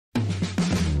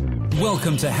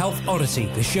Welcome to Health Oddity,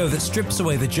 the show that strips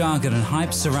away the jargon and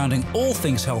hype surrounding all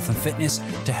things health and fitness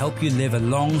to help you live a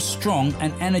long, strong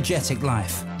and energetic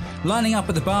life. Lining up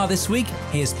at the bar this week,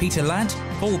 here's Peter Lant,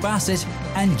 Paul Bassett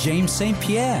and James St.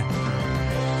 Pierre.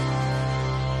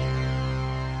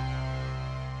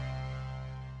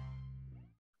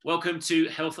 Welcome to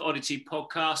Health Oddity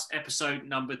Podcast, episode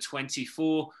number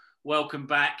 24. Welcome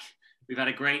back. We've had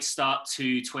a great start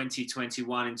to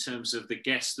 2021 in terms of the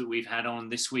guests that we've had on.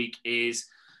 This week is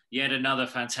yet another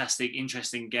fantastic,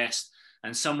 interesting guest,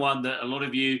 and someone that a lot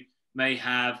of you may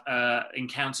have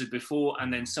encountered before,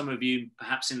 and then some of you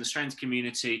perhaps in the strength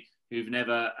community who've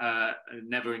never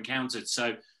encountered.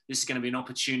 So this is going to be an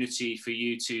opportunity for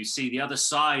you to see the other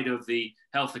side of the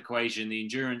health equation, the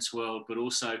endurance world, but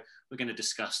also we're going to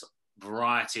discuss a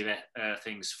variety of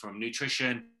things from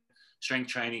nutrition, strength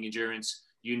training, endurance,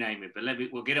 you name it. But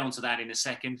we'll get on to that in a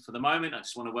second. For the moment, I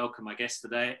just want to welcome my guests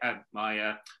today,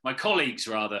 my colleagues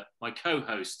rather, my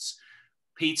co-hosts.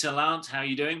 Peter Lant, how are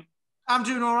you doing? I'm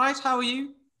doing all right. How are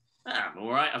you? I'm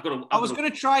all right. I was going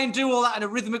to try and do all that in a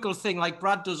rhythmical thing like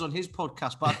Brad does on his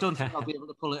podcast, but I don't think I'll be able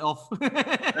to pull it off.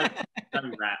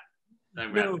 Don't rap.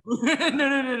 No.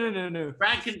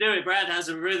 Brad can do it. Brad has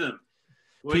a rhythm.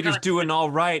 Peter's doing all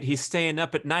right. He's staying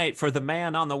up at night for the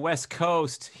man on the West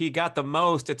Coast. He got the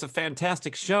most. It's a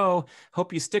fantastic show.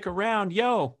 Hope you stick around.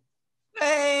 Yo.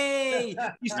 Hey!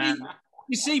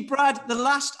 You see, Brad,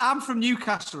 I'm from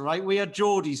Newcastle, right? We are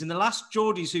Geordies, and the last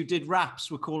Geordies who did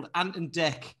raps were called Ant and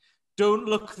Dec. Don't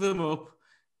look them up.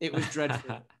 It was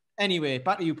dreadful. Anyway,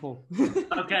 back to you, Paul.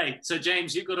 Okay, so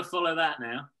James, you've got to follow that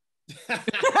now.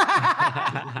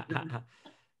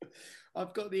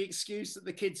 I've got the excuse that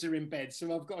the kids are in bed,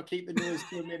 so I've got to keep the noise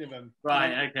to a minimum.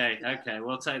 Right, okay,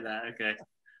 we'll take that, okay.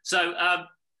 So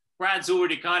Brad's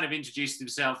already kind of introduced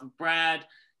himself. Brad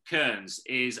Kearns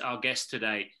is our guest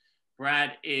today.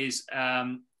 Brad is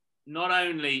not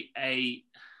only a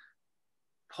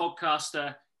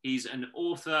podcaster, he's an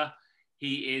author,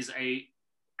 he is a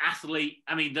athlete.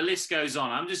 I mean, the list goes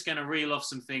on. I'm just going to reel off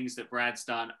some things that Brad's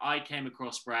done. I came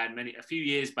across Brad a few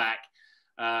years back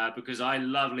because I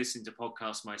love listening to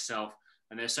podcasts myself,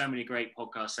 and there's so many great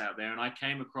podcasts out there. And I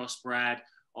came across Brad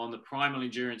on the Primal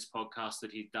Endurance podcast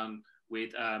that he'd done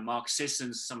with Mark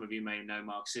Sisson. Some of you may know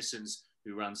Mark Sisson,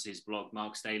 who runs his blog,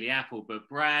 Mark's Daily Apple. But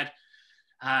Brad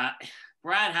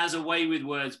has a way with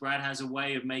words. Brad has a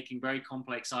way of making very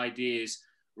complex ideas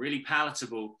really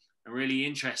palatable and really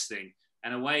interesting,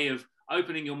 and a way of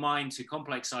opening your mind to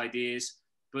complex ideas,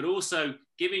 but also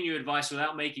giving you advice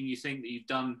without making you think that you've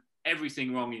done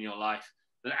everything wrong in your life,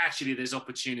 that actually there's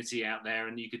opportunity out there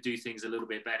and you could do things a little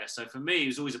bit better. So for me, it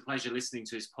was always a pleasure listening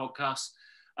to his podcast.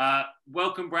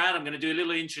 Welcome, Brad. I'm going to do a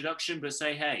little introduction, but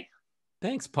say hey.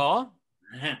 Thanks, Paul.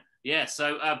 Yeah,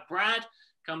 so Brad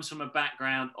comes from a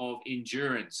background of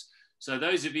endurance. So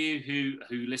those of you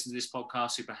who listen to this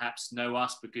podcast who perhaps know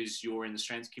us because you're in the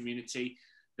strength community,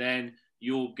 then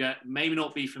you'll maybe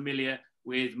not be familiar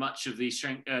with much of the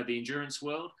endurance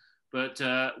world, but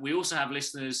we also have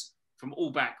listeners from all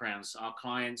backgrounds. Our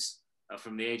clients are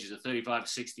from the ages of 35 to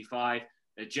 65,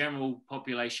 a general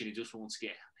population who just wants to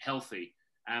get healthy.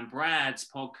 And Brad's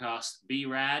podcast,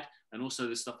 B.Rad, and also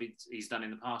the stuff he's done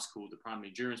in the past called the Primal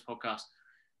Endurance Podcast,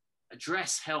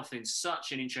 address health in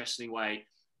such an interesting way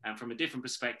and from a different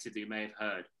perspective that you may have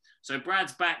heard. So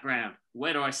Brad's background,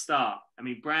 where do I start? I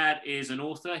mean, Brad is an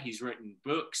author. He's written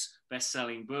books,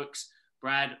 best-selling books.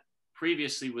 Brad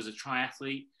previously was a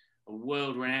triathlete, a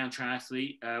world-renowned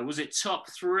triathlete. Was it top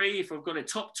 3, if I've got it,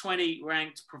 top 20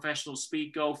 ranked professional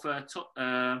speed golfer,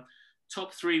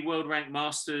 top 3 world-ranked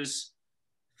masters,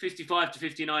 55 to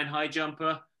 59 high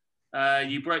jumper.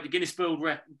 You broke the Guinness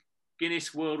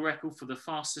World Record for the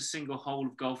fastest single hole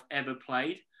of golf ever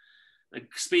played.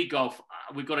 Speed golf,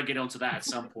 we've got to get onto that at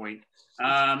some point.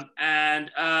 And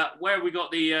where have we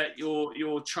got the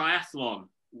your triathlon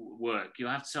work? You'll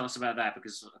have to tell us about that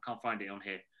because I can't find it on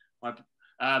here.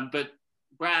 But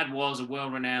Brad was a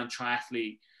world-renowned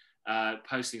triathlete,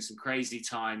 posting some crazy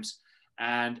times,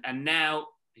 and now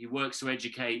he works to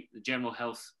educate the general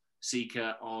health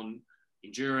seeker on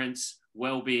endurance,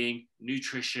 well-being,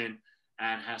 nutrition,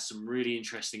 and has some really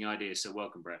interesting ideas. So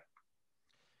welcome, Brad.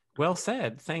 Well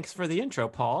said. Thanks for the intro,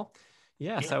 Paul.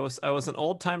 Yes, yeah. I was an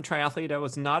old-time triathlete. I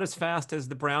was not as fast as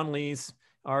the Brownlees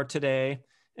are today.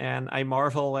 And I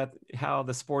marvel at how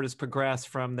the sport has progressed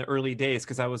from the early days,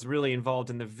 because I was really involved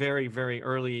in the very, very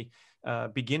early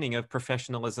beginning of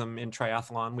professionalism in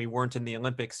triathlon. We weren't in the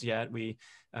Olympics yet. We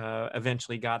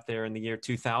eventually got there in the year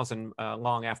 2000,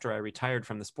 long after I retired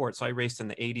from the sport. So I raced in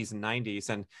the 80s and 90s.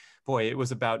 And boy, it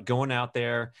was about going out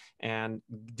there and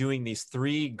doing these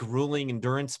 3 grueling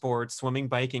endurance sports, swimming,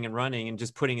 biking, and running, and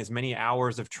just putting as many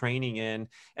hours of training in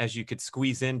as you could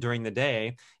squeeze in during the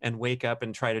day and wake up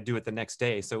and try to do it the next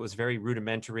day. So it was very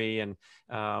rudimentary. And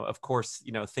of course,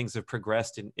 things have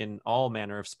progressed in all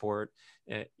manner of sport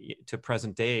to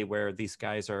present day, where these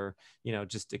guys are,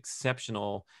 just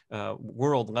exceptional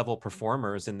world level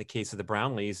performers in the case of the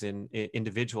Brownlees in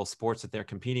individual sports that they're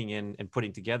competing in and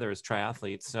putting together as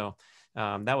triathletes. So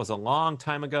that was a long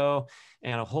time ago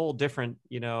and a whole different,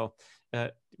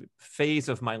 phase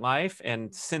of my life.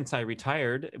 And since I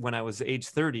retired, when I was age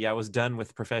 30, I was done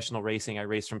with professional racing. I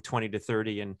raced from 20 to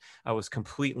 30, and I was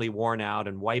completely worn out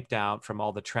and wiped out from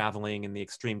all the traveling and the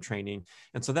extreme training.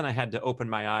 And so then I had to open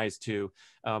my eyes to,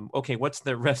 okay, what's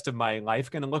the rest of my life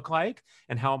going to look like?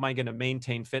 And how am I going to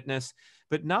maintain fitness?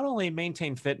 But not only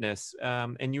maintain fitness,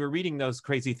 and you were reading those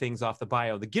crazy things off the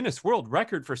bio, the Guinness World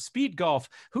Record for speed golf.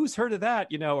 Who's heard of that?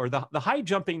 Or the high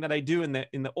jumping that I do in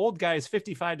the old guys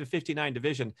 55 to 59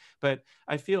 division. But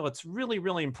I feel it's really,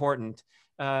 really important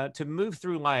to move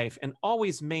through life and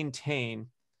always maintain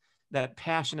that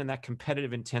passion and that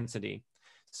competitive intensity.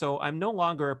 So I'm no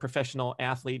longer a professional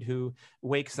athlete who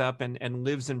wakes up and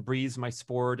lives and breathes my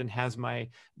sport and has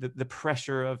the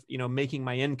pressure of, making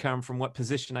my income from what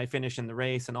position I finish in the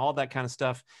race, and all that kind of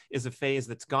stuff is a phase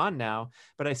that's gone now.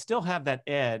 But I still have that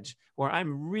edge where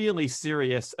I'm really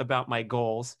serious about my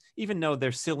goals, even though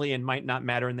they're silly and might not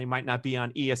matter, and they might not be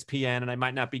on ESPN, and I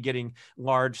might not be getting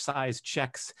large size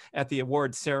checks at the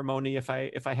award ceremony if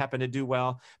I happen to do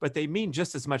well, but they mean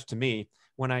just as much to me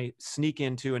when I sneak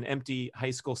into an empty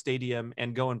high school stadium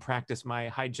and go and practice my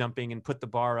high jumping and put the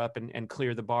bar up and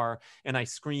clear the bar, and I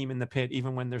scream in the pit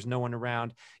even when there's no one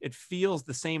around. It feels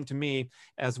the same to me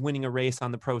as winning a race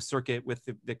on the pro circuit with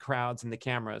the crowds and the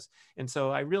cameras. And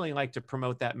so I really like to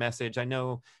promote that message. I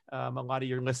know a lot of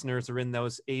your listeners are in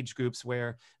those age groups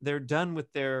where they're done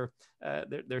with their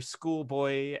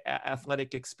schoolboy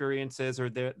athletic experiences, or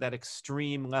that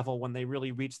extreme level when they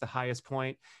really reach the highest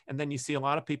point. And then you see a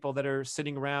lot of people that are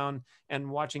sitting around and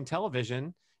watching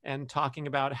television and talking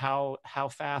about how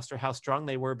fast or how strong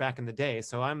they were back in the day.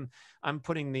 So I'm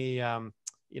putting the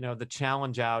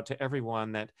challenge out to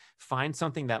everyone that find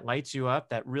something that lights you up,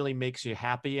 that really makes you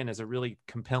happy and is a really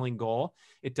compelling goal.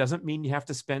 It doesn't mean you have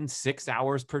to spend 6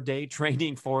 hours per day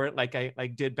training for it like I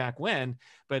did back when,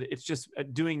 but it's just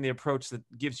doing the approach that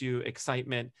gives you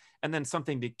excitement, and then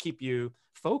something to keep you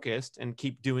focused and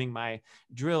keep doing my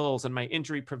drills and my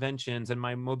injury preventions and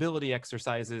my mobility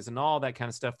exercises and all that kind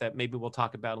of stuff that maybe we'll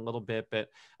talk about a little bit. But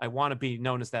I want to be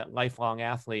known as that lifelong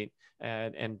athlete,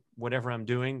 and whatever I'm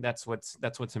doing, that's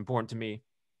what's important to me.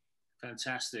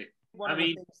 Fantastic. One of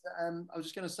the things that, I was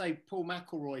just going to say, Paul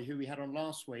McElroy, who we had on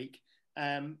last week,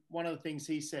 one of the things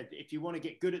he said, if you want to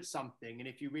get good at something and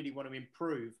if you really want to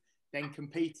improve, then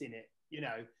compete in it,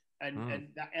 and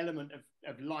that element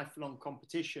of lifelong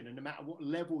competition, and no matter what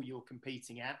level you're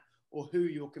competing at or who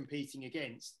you're competing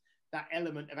against, that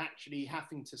element of actually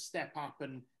having to step up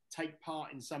and take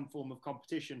part in some form of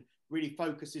competition really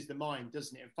focuses the mind,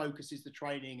 doesn't it? It focuses the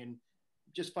training and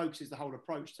just focuses the whole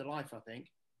approach to life, I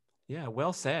think. Yeah,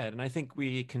 well said. And I think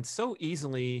we can so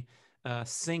easily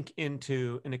sink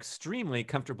into an extremely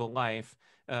comfortable life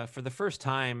for the first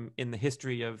time in the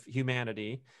history of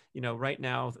humanity. Right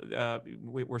now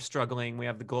we're struggling. We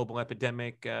have the global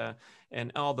epidemic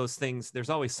and all those things. There's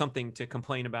always something to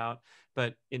complain about.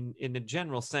 But in a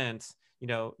general sense,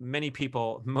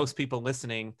 most people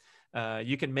listening,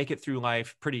 you can make it through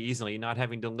life pretty easily, not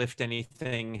having to lift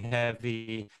anything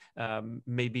heavy,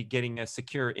 maybe getting a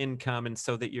secure income, and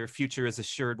so that your future is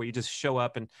assured, where you just show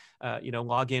up and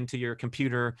log into your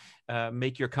computer,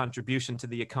 make your contribution to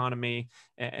the economy,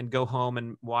 and go home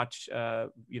and watch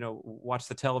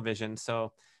the television.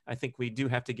 So I think we do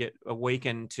have to get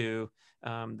awakened to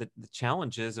the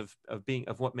challenges of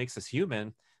what makes us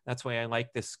human. That's why I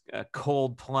like this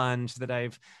cold plunge that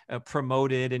I've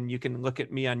promoted. And you can look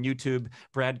at me on YouTube,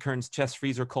 Brad Kearns chest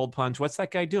freezer cold plunge. What's that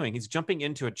guy doing? He's jumping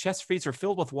into a chest freezer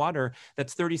filled with water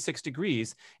that's 36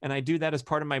 degrees. And I do that as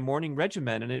part of my morning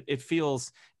regimen. And it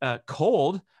feels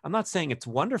cold. I'm not saying it's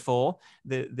wonderful.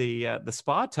 The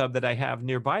spa tub that I have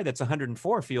nearby that's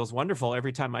 104 feels wonderful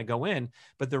every time I go in.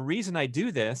 But the reason I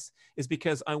do this is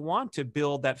because I want to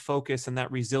build that focus and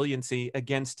that resiliency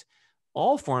against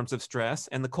all forms of stress.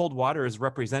 And the cold water is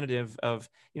representative of,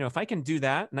 if I can do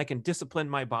that and I can discipline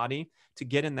my body to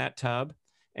get in that tub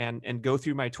and go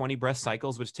through my 20 breath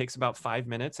cycles, which takes about 5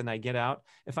 minutes, and I get out.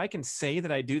 If I can say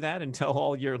that I do that and tell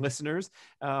all your listeners,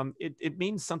 it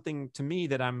means something to me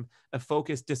that I'm a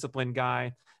focused, disciplined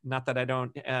guy. Not that I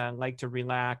don't like to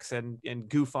relax and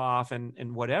goof off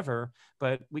and whatever,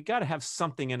 but we got to have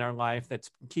something in our life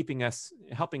that's helping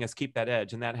us keep that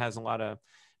edge. And that has a lot of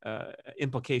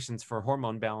implications for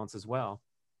hormone balance as well.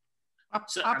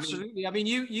 Absolutely. I mean,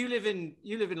 you live in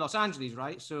Los Angeles,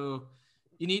 right? So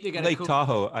you need to get Lake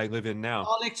Tahoe. I live in now.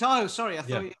 Oh, Lake Tahoe. Sorry, I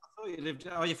thought you lived.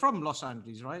 Oh, you're from Los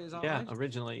Angeles, right? Is that right? Yeah,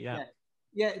 originally, yeah.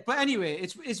 Yeah, but anyway,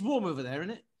 it's warm over there,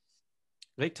 isn't it?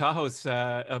 Lake Tahoe's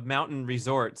a mountain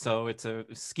resort, so it's a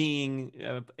skiing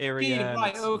area.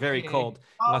 Right, it's very cold.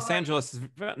 Los Angeles is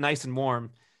nice and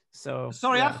warm. So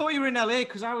sorry, I thought you were in LA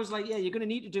because I was like, yeah, you're going to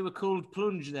need to do a cold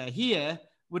plunge there. Here,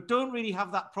 we don't really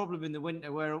have that problem in the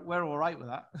winter. We're all right with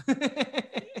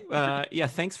that. Yeah,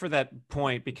 thanks for that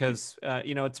point, because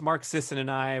it's Mark Sisson and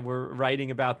I were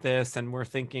writing about this, and we're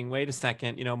thinking, wait a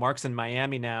second, Mark's in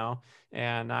Miami now,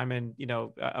 and I'm in,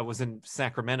 I was in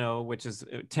Sacramento, which is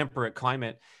a temperate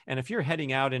climate. And if you're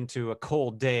heading out into a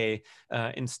cold day,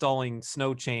 installing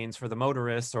snow chains for the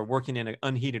motorists or working in an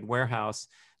unheated warehouse,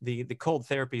 the cold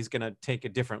therapy is going to take a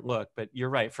different look. But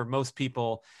you're right. For most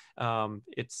people,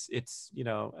 it's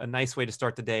a nice way to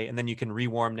start the day, and then you can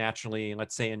rewarm naturally.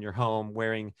 Let's say in your home,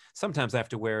 sometimes I have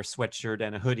to wear a sweatshirt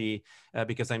and a hoodie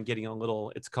because I'm getting a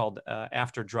little. It's called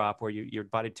after drop, where your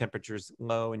body temperature is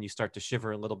low and you start to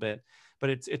shiver a little bit.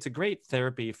 But it's a great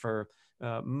therapy for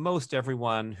most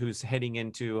everyone who's heading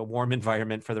into a warm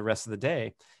environment for the rest of the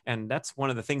day. And that's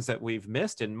one of the things that we've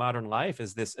missed in modern life,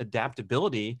 is this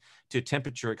adaptability to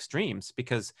temperature extremes,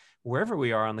 because wherever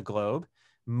we are on the globe,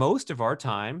 most of our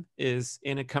time is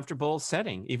in a comfortable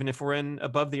setting. Even if we're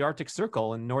above the Arctic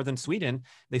Circle in northern Sweden,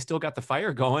 they still got the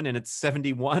fire going and it's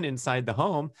 71 inside the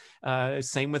home.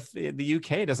 Same with the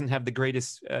UK. Doesn't have the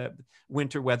greatest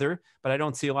winter weather, but I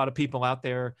don't see a lot of people out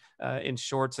there in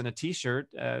shorts and a t-shirt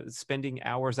spending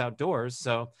hours outdoors.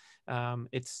 So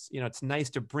it's nice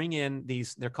to bring in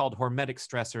these, they're called hormetic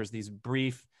stressors, these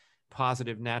brief,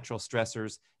 positive natural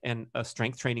stressors, and a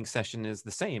strength training session is the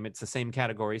same. It's the same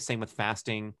category. Same with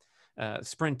fasting,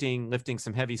 sprinting, lifting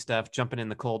some heavy stuff, jumping in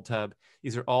the cold tub.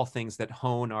 These are all things that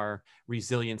hone our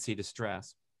resiliency to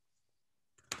stress.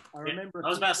 I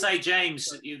was about to say, James,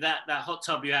 that hot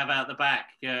tub you have out the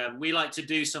back. We like to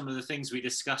do some of the things we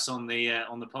discuss on the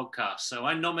podcast. So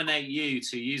I nominate you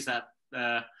to use that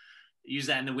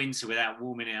in the winter without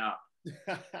warming it up.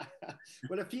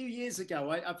 Well, a few years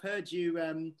ago, I've heard you,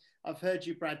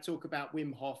 Brad, talk about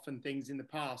Wim Hof and things in the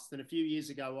past. And a few years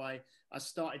ago, I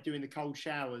started doing the cold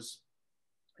showers,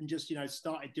 and just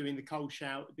started doing the cold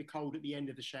at the end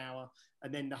of the shower,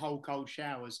 and then the whole cold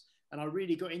showers. And I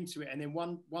really got into it. And then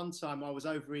one time I was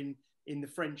over in the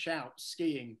French Alps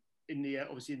skiing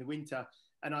obviously in the winter,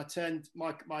 and I turned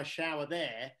my shower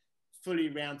there fully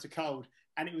round to cold.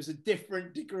 And it was a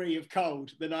different degree of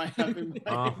cold than I have in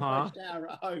my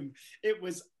shower at home. It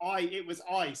was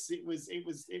ice. It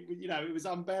was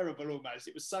unbearable almost.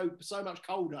 It was so much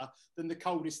colder than the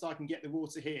coldest I can get the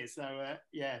water here. So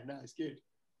it's good.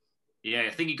 Yeah,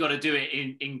 I think you got to do it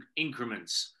in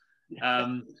increments.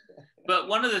 But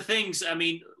one of the things, I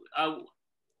mean,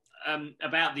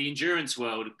 about the endurance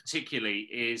world particularly,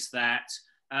 is that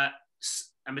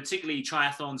and particularly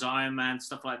triathlons, Ironman,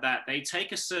 stuff like that, they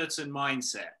take a certain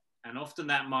mindset. And often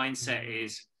that mindset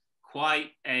is quite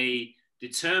a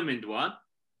determined one.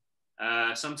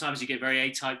 Sometimes you get very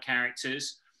A-type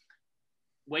characters.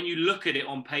 When you look at it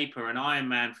on paper, an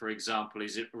Ironman, for example,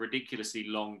 is a ridiculously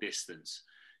long distance.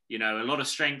 A lot of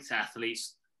strength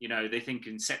athletes, they think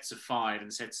in sets of 5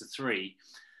 and sets of 3.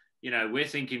 We're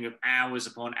thinking of hours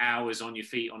upon hours on your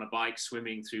feet on a bike,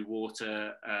 swimming through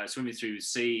water, swimming through the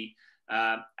sea.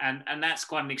 And that's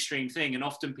quite an extreme thing. And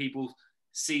often people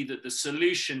see that the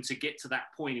solution to get to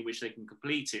that point in which they can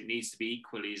complete it needs to be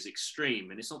equally as extreme.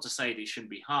 And it's not to say that it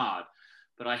shouldn't be hard,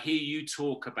 but I hear you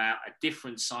talk about a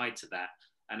different side to that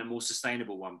and a more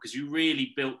sustainable one, because you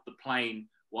really built the plane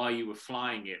while you were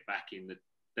flying it back in the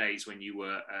days when you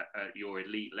were at your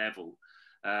elite level,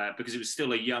 because it was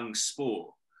still a young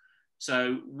sport.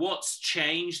 So what's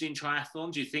changed in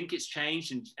triathlon? Do you think it's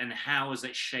changed? And how has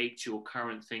that shaped your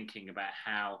current thinking about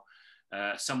how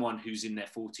someone who's in their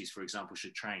 40s, for example,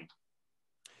 should train?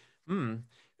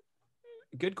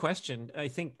 Good question. I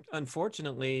think,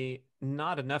 unfortunately,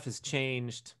 not enough has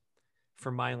changed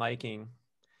for my liking.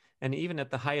 And even at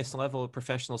the highest level of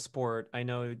professional sport, I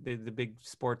know the big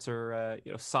sports are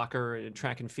soccer and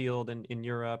track and field in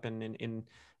Europe and in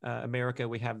America,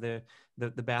 we have the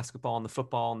basketball and the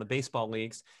football and the baseball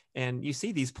leagues. And you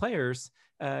see these players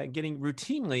getting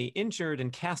routinely injured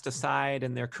and cast aside,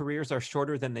 and their careers are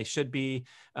shorter than they should be.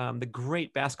 The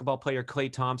great basketball player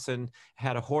Klay Thompson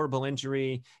had a horrible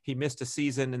injury. He missed a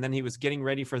season, and then he was getting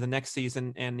ready for the next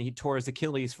season, and he tore his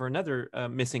Achilles for another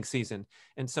missing season.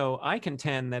 And so I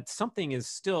contend that something is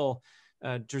still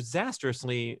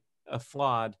disastrously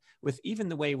flawed with even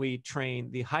the way we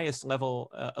train the highest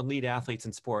level elite athletes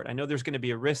in sport. I know there's going to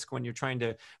be a risk when you're trying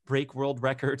to break world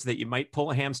records that you might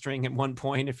pull a hamstring at one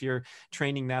point if you're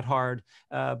training that hard.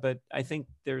 But I think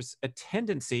there's a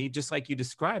tendency, just like you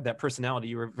described that personality.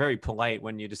 You were very polite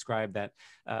when you described that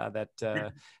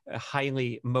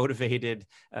highly motivated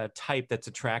type that's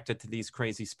attracted to these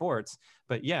crazy sports.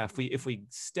 But yeah, if we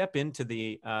step into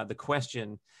the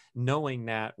question, knowing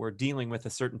that we're dealing with a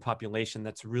certain population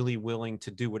that's really willing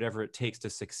to do whatever it takes to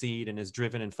succeed and is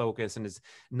driven and focused and is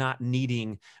not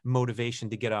needing motivation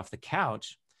to get off the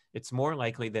couch, it's more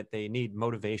likely that they need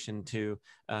motivation to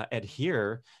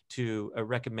adhere to a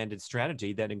recommended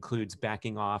strategy that includes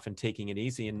backing off and taking it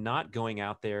easy and not going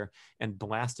out there and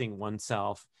blasting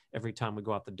oneself every time we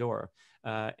go out the door.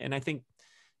 And I think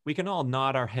we can all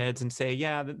nod our heads and say,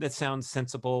 yeah, that sounds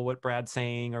sensible, what Brad's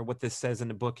saying or what this says in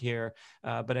the book here.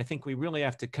 But I think we really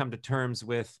have to come to terms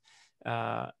with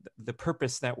the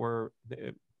purpose that we're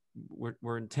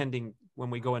intending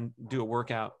when we go and do a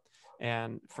workout.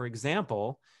 And for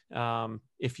example,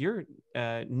 if you're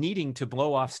needing to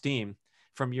blow off steam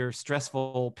from your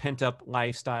stressful pent up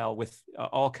lifestyle with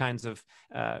all kinds of,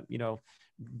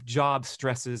 job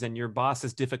stresses, and your boss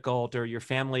is difficult or your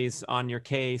family's on your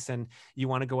case and you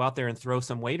want to go out there and throw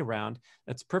some weight around,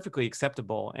 that's perfectly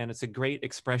acceptable. And it's a great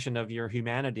expression of your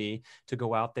humanity to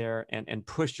go out there and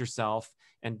push yourself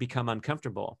and become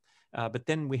uncomfortable. But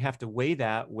then we have to weigh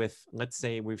that with, let's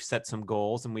say we've set some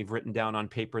goals and we've written down on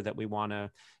paper that we want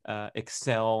to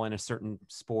excel in a certain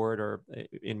sport or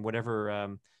in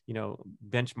whatever,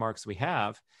 benchmarks we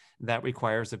have. That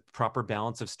requires a proper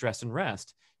balance of stress and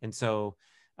rest. And so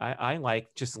I like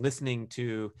just listening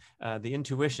to the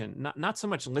intuition, not so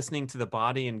much listening to the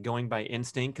body and going by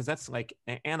instinct, because that's like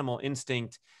animal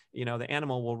instinct. The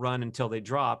animal will run until they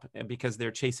drop because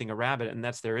they're chasing a rabbit, and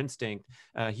that's their instinct.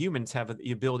 Humans have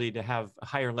the ability to have a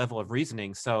higher level of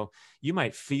reasoning. So you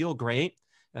might feel great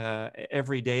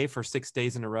every day for 6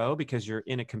 days in a row because you're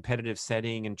in a competitive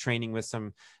setting and training with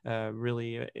some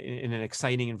really in an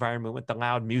exciting environment with the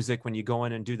loud music when you go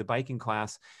in and do the biking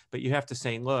class. But you have to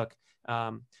say, look,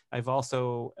 I've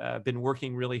also been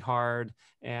working really hard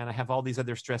and I have all these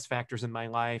other stress factors in my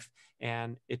life.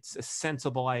 And it's a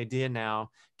sensible idea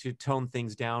now to tone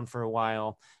things down for a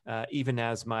while, even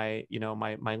as my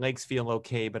legs feel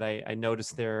okay, but I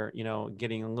notice they're,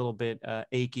 getting a little bit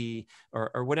achy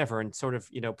or whatever, and sort of,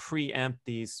 preempt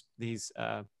these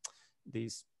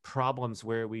problems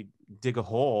where we dig a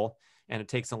hole and it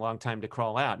takes a long time to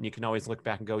crawl out. And you can always look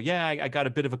back and go, yeah, I got a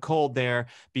bit of a cold there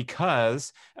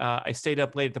because I stayed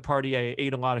up late at the party. I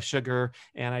ate a lot of sugar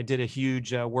and I did a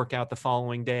huge workout the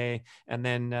following day, and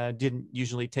then didn't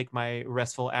usually take my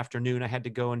restful afternoon. I had to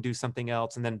go and do something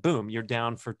else. And then boom, you're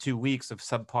down for 2 weeks of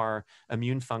subpar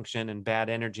immune function and bad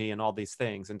energy and all these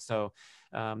things. And so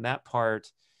that part,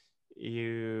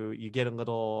 you get a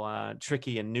little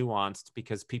tricky and nuanced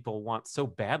because people want so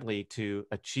badly to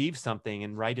achieve something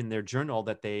and write in their journal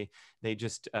that they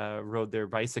just rode their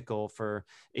bicycle for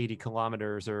 80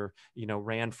 kilometers or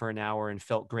ran for an hour and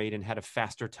felt great and had a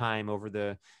faster time over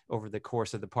the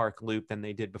course of the park loop than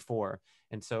they did before.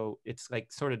 And so it's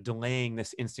like sort of delaying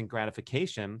this instant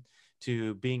gratification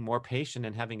to being more patient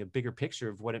and having a bigger picture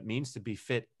of what it means to be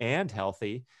fit and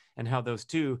healthy, and how those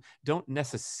two don't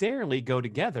necessarily go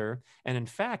together and in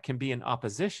fact can be in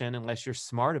opposition unless you're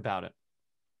smart about it.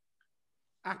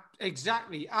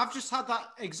 Exactly. I've just had that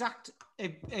exact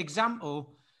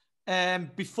example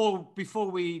before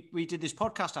we did this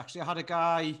podcast. Actually, I had a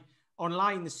guy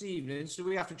online this evening, so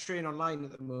we have to train online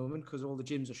at the moment because all the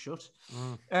gyms are shut.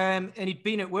 And he'd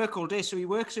been at work all day, so he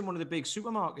works in one of the big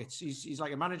supermarkets. He's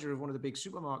like a manager of one of the big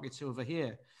supermarkets over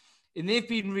here, and they've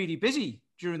been really busy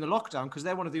during the lockdown because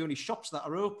they're one of the only shops that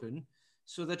are open,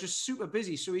 so they're just super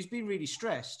busy. So he's been really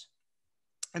stressed,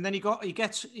 and then he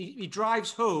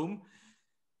drives home,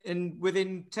 and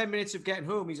within 10 minutes of getting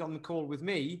home, he's on the call with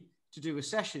me to do a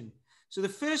session. So the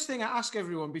first thing I ask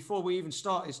everyone before we even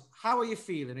start is, how are you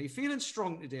feeling? Are you feeling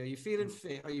strong today? Are you feeling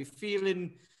fit? Are you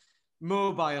feeling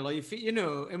mobile? Are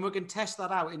you and we can test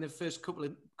that out in the first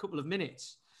couple of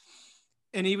minutes.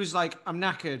 And he was like, I'm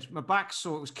knackered. My back's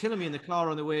sore. It was killing me in the car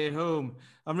on the way home.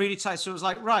 I'm really tired. So I was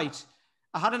like, right.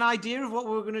 I had an idea of what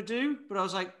we were going to do, but I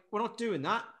was like, we're not doing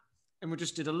that. and we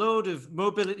just did a load of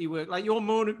mobility work, like your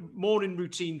morning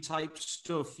routine type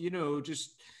stuff, you know,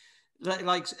 just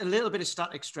like a little bit of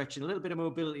static stretching, a little bit of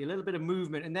mobility, a little bit of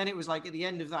movement. And then it was like at the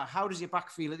end of that, how does your back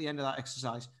feel at the end of that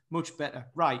exercise? Much better.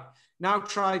 Right. Now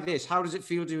try this. How does it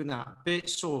feel doing that? Bit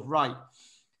sore. Right.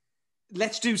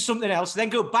 Let's do something else. Then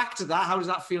go back to that. How does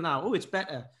that feel now? Oh, it's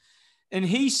better. And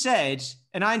he said,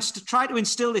 and I try to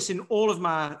instill this in all of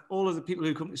the people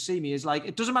who come to see me, is like,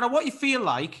 it doesn't matter what you feel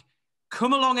like,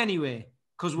 come along anyway,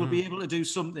 because we'll be able to do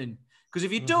something. Because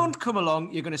if you don't come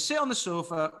along, you're going to sit on the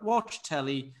sofa, watch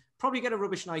telly, probably get a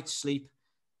rubbish night's sleep.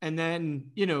 And then,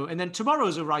 you know, and then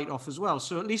tomorrow's a write-off as well.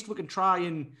 So at least we can try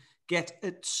and get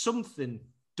something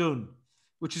done,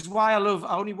 which is why I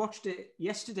only watched it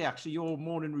yesterday, actually, your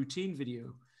morning routine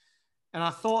video. And I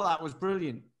thought that was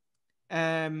brilliant.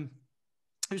 It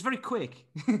was very quick.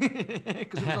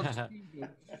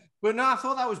 But no, I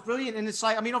thought that was brilliant. And it's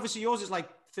like, I mean, obviously yours is like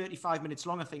 35 minutes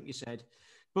long, I think you said.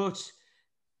 But,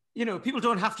 you know, people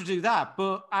don't have to do that.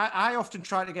 But I often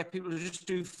try to get people to just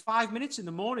do 5 minutes in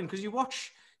the morning, because you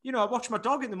watch, you know, I watch my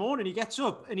dog in the morning. He gets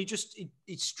up and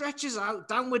he stretches out,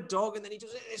 downward dog, and then he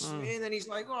does it this way, and then he's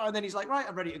like, oh, and then he's like, right,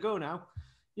 I'm ready to go now.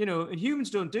 You know, and humans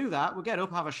don't do that. We'll get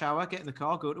up, have a shower, get in the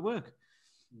car, go to work.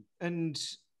 And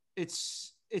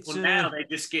it's well, now they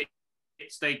just get,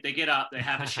 they get up, they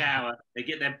have a shower, they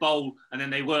get their bowl, and then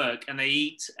they work and they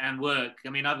eat and work. I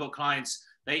mean, I've got clients,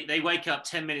 they wake up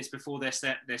 10 minutes before they're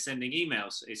sending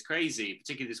emails. It's crazy,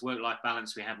 particularly this work-life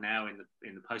balance we have now in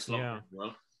the post-lockdown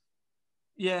world.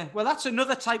 Yeah, well, that's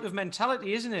another type of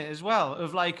mentality, isn't it, as well?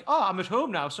 Of like, oh, I'm at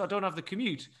home now, so I don't have the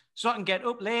commute, so I can get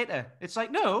up later. It's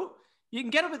like, no, you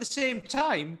can get up at the same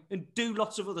time and do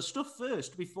lots of other stuff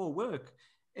first before work,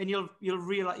 and you'll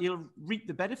reap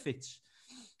the benefits.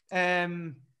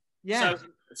 Yeah.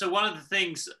 So one of the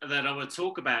things that I want to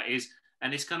talk about is,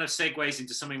 and this kind of segues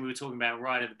into something we were talking about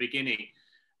right at the beginning.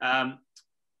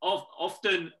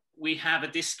 Often we have a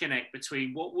disconnect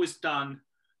between what was done,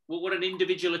 what an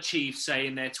individual achieved, say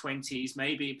in their 20s,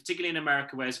 maybe particularly in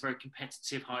America, where it's very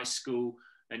competitive high school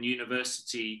and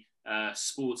university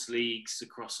sports leagues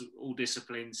across all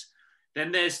disciplines.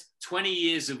 Then there's 20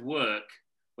 years of work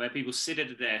where people sit at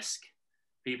a desk,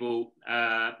 people,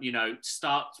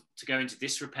 start to go into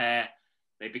disrepair,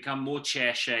 they become more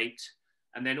chair-shaped,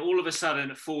 and then all of a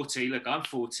sudden at 40, look, I'm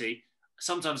 40,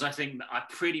 sometimes I think that I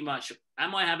pretty much,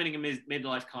 am I having a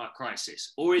midlife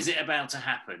crisis, or is it about to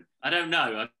happen? I don't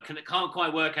know. I can't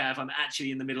quite work out if I'm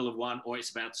actually in the middle of one or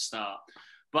it's about to start.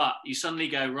 But you suddenly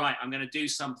go, right, I'm going to do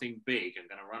something big. I'm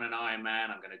going to run an Ironman.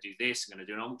 I'm going to do this. I'm going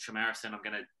to do an ultra marathon. I'm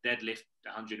going to deadlift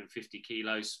 150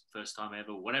 kilos, first time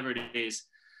ever, whatever it is.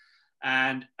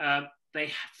 And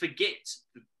they forget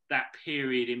that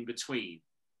period in between.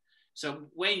 So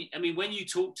when you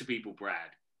talk to people,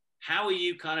 Brad, how are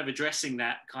you kind of addressing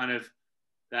that kind of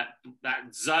that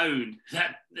zone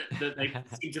that they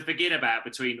seem to forget about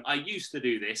between I used to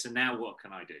do this and now what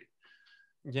can I do?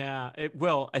 Yeah,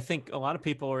 I think a lot of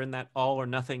people are in that all or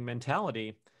nothing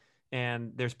mentality,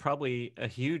 and there's probably a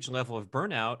huge level of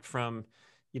burnout from,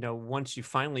 once you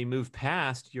finally move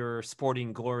past your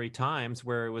sporting glory times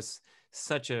where it was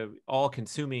such a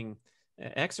all-consuming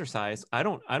exercise. I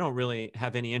don't really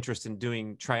have any interest in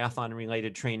doing triathlon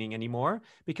related training anymore,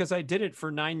 because I did it for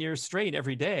 9 years straight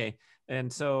every day.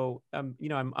 And so, I'm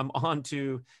on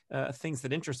to things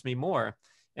that interest me more.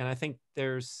 And I think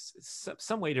there's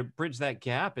some way to bridge that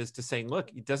gap is to say, look,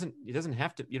 you don't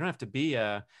have to be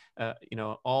a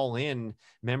all in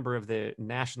member of the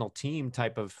national team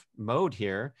type of mode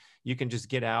here. You can just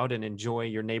get out and enjoy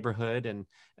your neighborhood and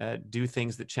do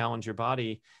things that challenge your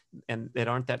body and that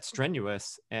aren't that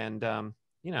strenuous. And, it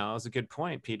was a good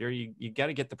point, Peter. You got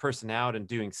to get the person out and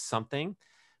doing something.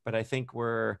 But I think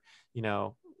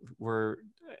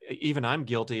even I'm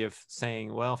guilty of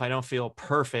saying, well, if I don't feel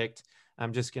perfect,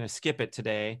 I'm just going to skip it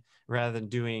today rather than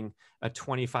doing a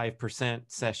 25%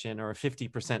 session or a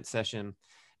 50% session.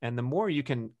 And the more you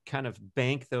can kind of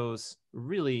bank those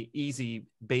really easy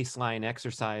baseline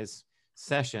exercise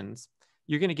sessions,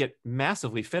 you're going to get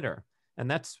massively fitter.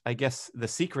 And that's, I guess, the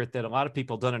secret that a lot of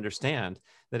people don't understand,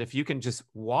 that if you can just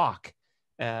walk,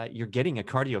 you're getting a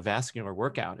cardiovascular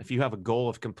workout. If you have a goal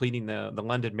of completing the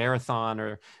London Marathon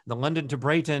or the London to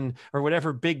Brighton or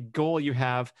whatever big goal you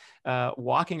have,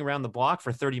 walking around the block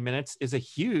for 30 minutes is a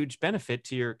huge benefit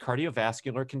to your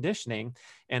cardiovascular conditioning.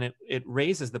 And it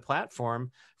raises the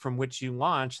platform from which you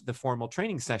launch the formal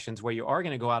training sessions, where you are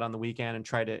going to go out on the weekend and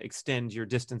try to extend your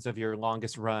distance of your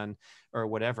longest run or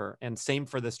whatever. And same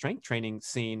for the strength training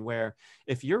scene, where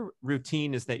if your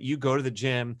routine is that you go to the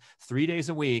gym 3 days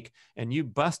a week and you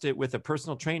bust it with a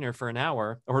personal trainer for an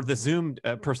hour, or the Zoom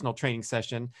personal training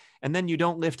session, and then you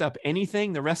don't lift up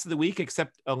anything the rest of the week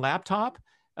except a laptop,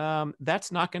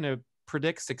 that's not going to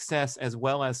predict success as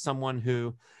well as someone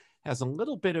who has a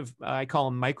little bit of, I call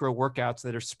them micro workouts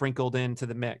that are sprinkled into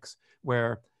the mix,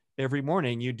 where every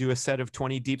morning you do a set of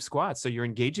 20 deep squats. So you're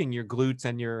engaging your glutes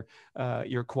and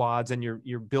your quads, and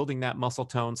you're building that muscle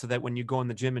tone so that when you go in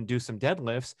the gym and do some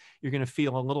deadlifts, you're going to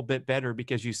feel a little bit better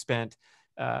because you spent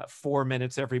 4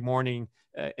 minutes every morning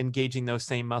engaging those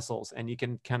same muscles. And you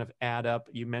can kind of add up.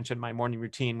 You mentioned my morning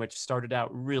routine, which started out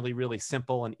really, really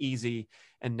simple and easy.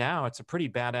 And now it's a pretty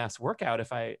badass workout,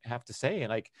 if I have to say.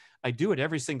 Like, I do it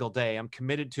every single day. I'm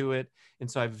committed to it. And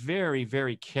so I very,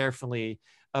 very carefully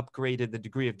upgraded the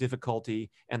degree of difficulty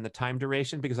and the time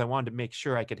duration, because I wanted to make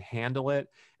sure I could handle it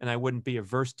and I wouldn't be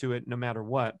averse to it no matter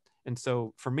what. And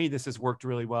so for me, this has worked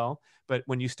really well. But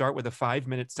when you start with a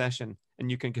 5-minute session and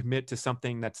you can commit to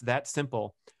something that's that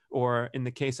simple, or in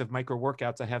the case of micro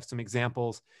workouts, I have some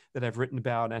examples that I've written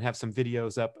about, and I have some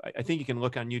videos up. I think you can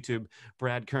look on YouTube,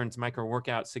 Brad Kearns micro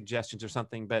workout suggestions or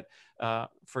something. But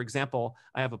for example,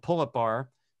 I have a pull-up bar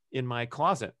in my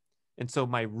closet. And so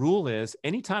my rule is,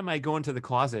 anytime I go into the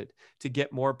closet to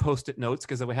get more Post-it notes,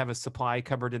 because I have a supply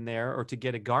cupboard in there, or to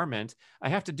get a garment, I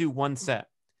have to do 1 set.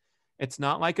 It's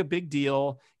not like a big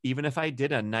deal. Even if I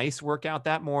did a nice workout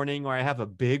that morning, or I have a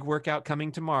big workout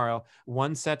coming tomorrow,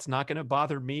 1 set's not going to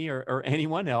bother me or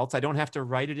anyone else. I don't have to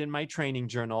write it in my training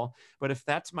journal. But if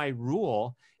that's my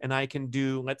rule, and I can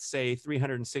do, let's say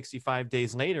 365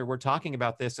 days later, we're talking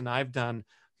about this, and I've done,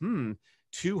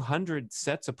 200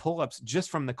 sets of pull-ups just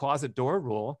from the closet door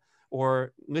rule,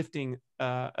 or lifting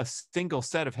a single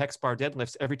set of hex bar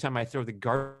deadlifts every time I throw the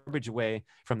garbage away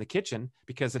from the kitchen,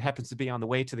 because it happens to be on the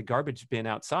way to the garbage bin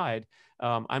outside.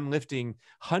 I'm lifting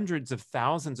hundreds of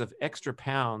thousands of extra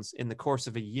pounds in the course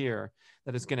of a year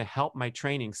that is going to help my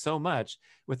training so much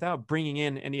without bringing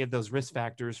in any of those risk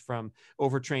factors from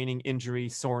overtraining, injury,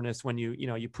 soreness when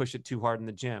you push it too hard in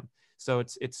the gym. So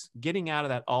it's getting out of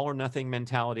that all or nothing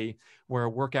mentality, where a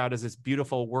workout is this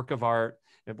beautiful work of art,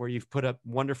 where you've put up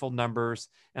wonderful numbers.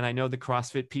 And I know the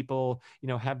CrossFit people,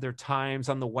 have their times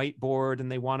on the whiteboard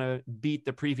and they want to beat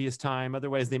the previous time.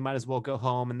 Otherwise, they might as well go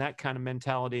home. And that kind of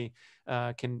mentality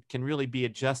can really be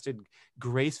adjusted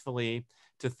gracefully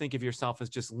to think of yourself as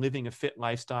just living a fit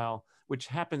lifestyle, which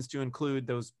happens to include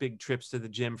those big trips to the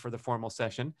gym for the formal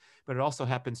session, but it also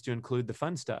happens to include the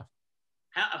fun stuff.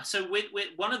 So with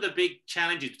one of the big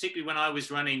challenges, particularly when I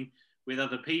was running with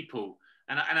other people,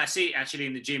 and I see it actually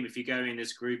in the gym, if you go in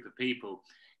as a group of people,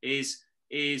 is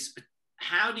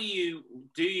how do you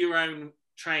do your own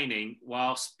training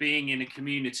whilst being in a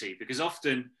community? Because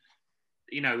often,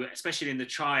 especially in the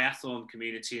triathlon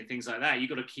community and things like that, you've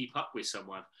got to keep up with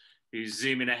someone who's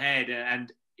zooming ahead.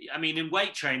 And I mean, in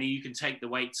weight training, you can take the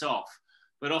weights off,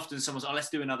 but often someone's, let's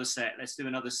do another set. Let's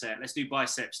do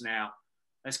biceps now.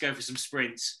 Let's go for some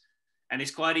sprints. And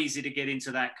it's quite easy to get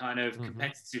into that kind of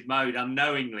competitive mode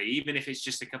unknowingly, even if it's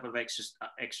just a couple of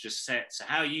extra sets. So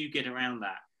how you get around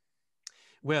that?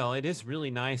 Well, it is really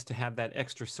nice to have that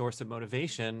extra source of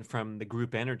motivation from the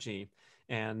group energy.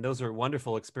 And those are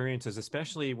wonderful experiences,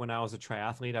 especially when I was a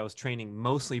triathlete. I was training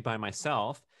mostly by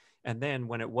myself. And then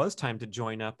when it was time to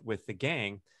join up with the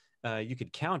gang, you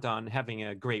could count on having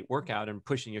a great workout and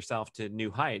pushing yourself to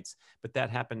new heights. But that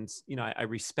happens, I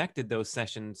respected those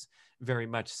sessions very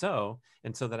much so.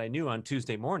 And so that I knew on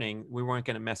Tuesday morning, we weren't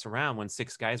going to mess around when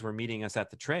 6 guys were meeting us at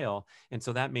the trail. And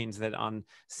so that means that on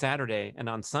Saturday and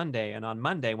on Sunday and on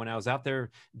Monday, when I was out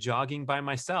there jogging by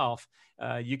myself,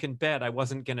 you can bet I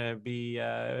wasn't going to be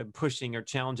pushing or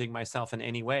challenging myself in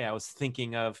any way. I was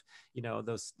thinking of,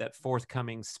 that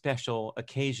forthcoming special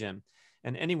occasion.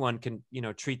 And anyone can,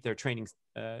 treat their training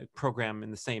program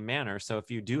in the same manner. So if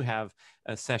you do have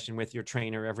a session with your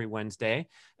trainer every Wednesday,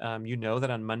 that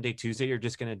on Monday, Tuesday, you're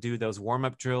just going to do those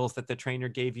warm-up drills that the trainer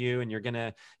gave you, and you're going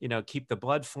to, keep the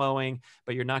blood flowing,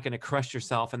 but you're not going to crush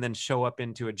yourself and then show up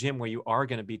into a gym where you are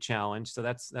going to be challenged. So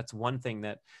that's one thing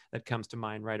that comes to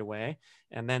mind right away.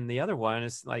 And then the other one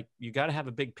is, like, you got to have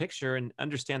a big picture and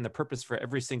understand the purpose for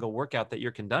every single workout that you're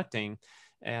conducting.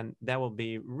 And that will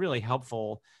be really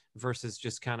helpful versus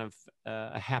just kind of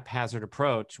a haphazard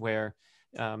approach where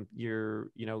you're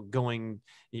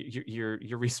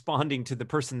responding to the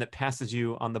person that passes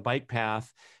you on the bike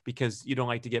path because you don't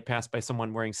like to get passed by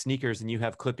someone wearing sneakers and you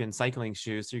have clip-in cycling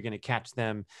shoes. So you're going to catch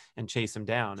them and chase them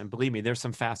down. And believe me, there's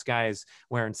some fast guys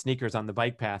wearing sneakers on the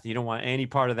bike path. You don't want any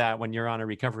part of that when you're on a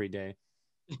recovery day.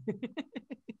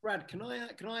 Brad, can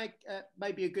I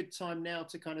maybe a good time now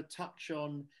to kind of touch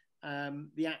on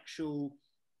the actual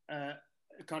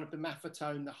kind of the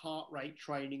maffetone, the heart rate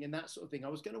training and that sort of thing. I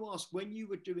was going to ask, when you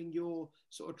were doing your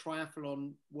sort of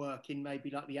triathlon work in maybe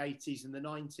like the 80s and the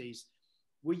 90s,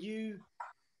 were you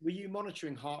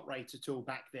monitoring heart rate at all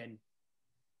back then?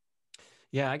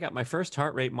 Yeah, I got my first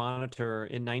heart rate monitor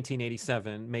in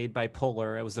 1987, made by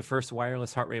Polar. It was the first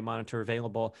wireless heart rate monitor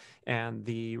available, and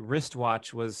the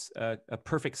wristwatch was a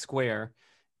perfect square.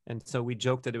 And so we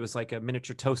joked that it was like a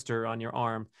miniature toaster on your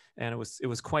arm, and it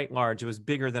was quite large. It was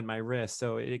bigger than my wrist,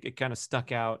 so it kind of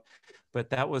stuck out. But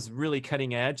that was really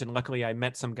cutting edge, and luckily I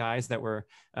met some guys that were,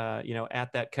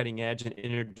 at that cutting edge and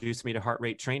introduced me to heart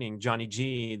rate training. Johnny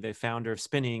G, the founder of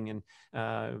spinning and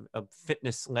a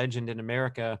fitness legend in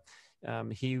America.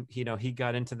 He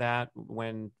got into that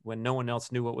when no one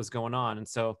else knew what was going on. And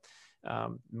so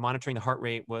monitoring the heart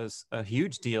rate was a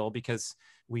huge deal, because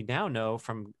we now know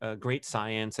from great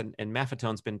science, and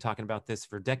Maffetone's been talking about this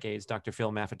for decades, Dr.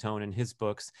 Phil Maffetone in his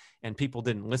books, and people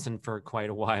didn't listen for quite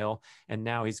a while. And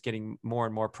now he's getting more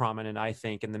and more prominent, I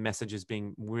think, and the message is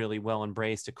being really well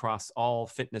embraced across all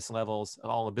fitness levels,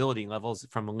 all ability levels,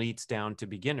 from elites down to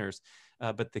beginners.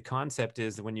 But the concept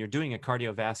is that when you're doing a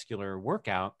cardiovascular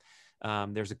workout,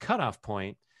 there's a cutoff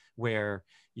point where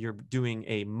you're doing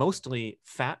a mostly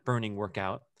fat burning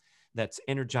workout that's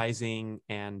energizing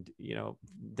and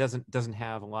doesn't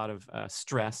have a lot of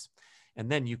stress, and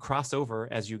then you cross over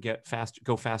as you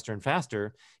go faster and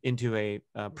faster into a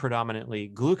predominantly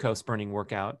glucose burning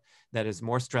workout that is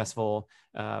more stressful,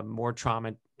 more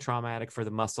traumatic for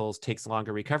the muscles, takes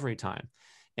longer recovery time.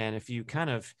 And if you kind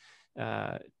of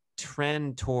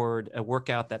trend toward a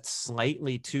workout that's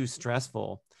slightly too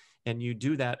stressful, and you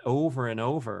do that over and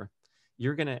over,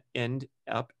 you're going to end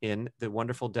up in the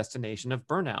wonderful destination of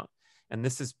burnout. And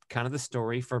this is kind of the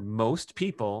story for most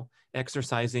people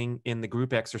exercising in the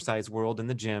group exercise world in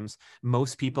the gyms,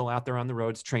 most people out there on the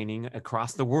roads training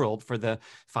across the world for the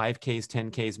 5Ks,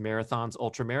 10Ks, marathons,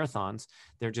 ultra marathons.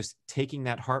 They're just taking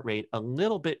that heart rate a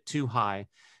little bit too high,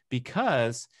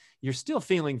 because you're still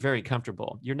feeling very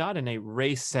comfortable. You're not in a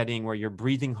race setting where you're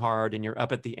breathing hard and you're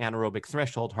up at the anaerobic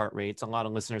threshold heart rates. A lot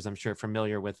of listeners, I'm sure, are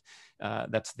familiar with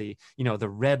that's the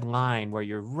red line where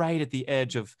you're right at the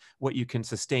edge of what you can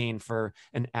sustain for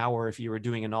an hour if you were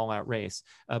doing an all-out race.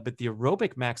 But the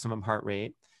aerobic maximum heart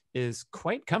rate is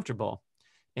quite comfortable.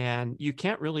 And you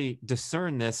can't really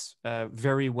discern this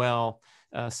very well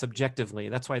subjectively.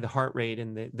 That's why the heart rate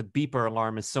and the beeper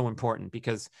alarm is so important,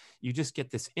 because you just get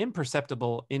this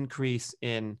imperceptible increase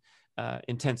in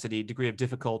intensity, degree of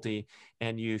difficulty,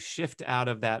 and you shift out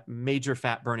of that major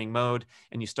fat burning mode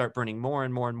and you start burning more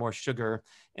and more and more sugar.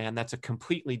 And that's a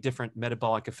completely different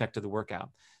metabolic effect of the workout.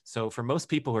 So for most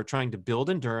people who are trying to build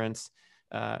endurance,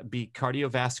 be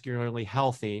cardiovascularly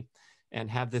healthy, and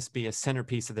have this be a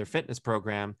centerpiece of their fitness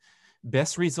program,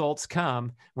 best results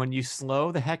come when you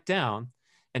slow the heck down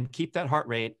and keep that heart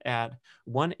rate at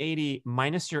 180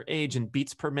 minus your age in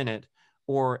beats per minute,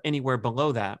 or anywhere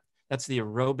below that. That's the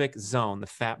aerobic zone, the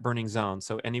fat burning zone.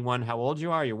 So anyone, how old you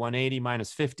are, you're 180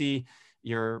 minus 50,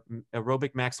 your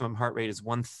aerobic maximum heart rate is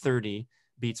 130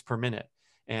 beats per minute.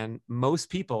 And most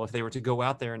people, if they were to go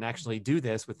out there and actually do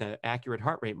this with an accurate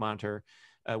heart rate monitor,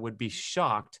 would be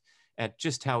shocked at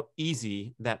just how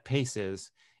easy that pace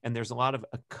is. And there's a lot of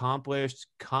accomplished,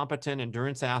 competent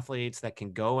endurance athletes that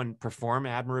can go and perform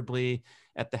admirably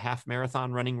at the half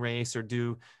marathon running race, or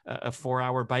do a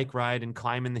 4-hour bike ride and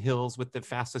climb in the hills with the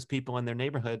fastest people in their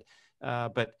neighborhood.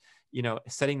 But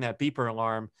setting that beeper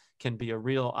alarm can be a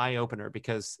real eye opener,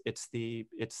 because it's the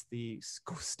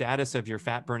status of your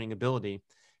fat burning ability,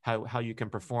 how you can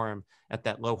perform at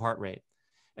that low heart rate.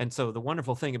 And so the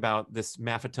wonderful thing about this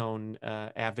Maffetone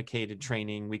advocated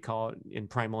training, we call it in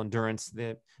Primal Endurance,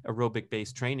 the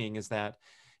aerobic-based training, is that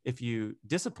if you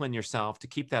discipline yourself to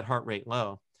keep that heart rate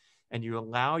low, and you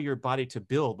allow your body to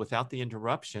build without the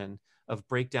interruption of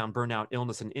breakdown, burnout,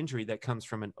 illness, and injury that comes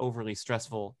from an overly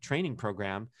stressful training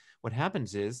program, what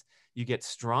happens is you get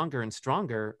stronger and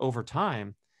stronger over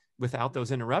time without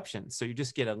those interruptions. So you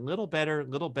just get a little better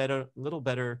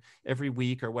every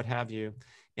week, or what have you.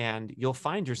 And you'll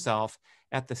find yourself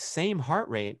at the same heart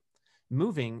rate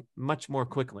moving much more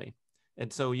quickly.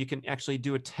 And so you can actually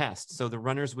do a test. So the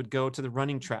runners would go to the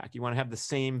running track. You want to have the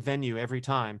same venue every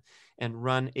time and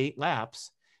run 8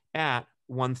 laps at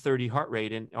 130 heart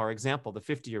rate in our example, the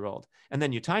 50-year-old. And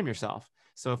then you time yourself.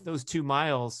 So if those 2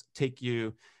 miles take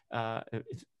you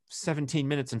 17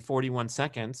 minutes and 41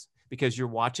 seconds, because you're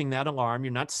watching that alarm,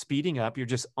 you're not speeding up, you're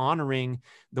just honoring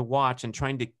the watch and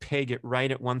trying to peg it right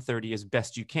at 130 as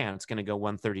best you can. It's going to go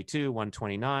 132,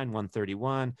 129,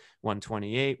 131,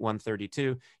 128,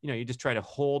 132. You just try to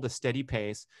hold a steady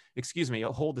pace,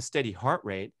 hold a steady heart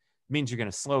rate, means you're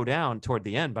going to slow down toward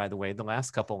the end. By the way, the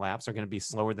last couple laps are going to be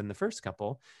slower than the first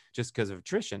couple just because of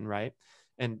attrition, right?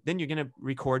 And then you're going to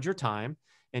record your time,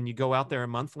 and you go out there a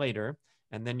month later,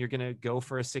 and then you're going to go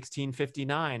for a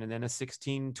 16:59, and then a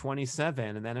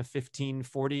 16:27, and then a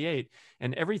 15:48,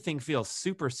 and everything feels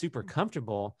super, super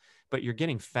comfortable, but you're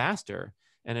getting faster.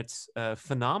 And it's a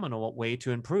phenomenal way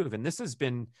to improve. And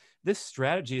this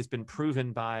strategy has been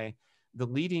proven by the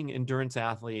leading endurance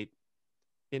athlete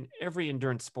in every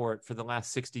endurance sport for the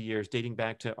last 60 years, dating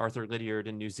back to Arthur Lydiard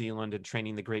in New Zealand and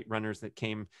training the great runners that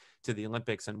came to the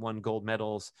Olympics and won gold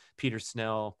medals, Peter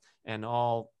Snell, and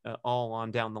all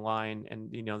on down the line.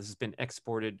 And, this has been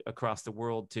exported across the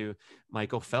world to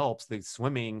Michael Phelps, the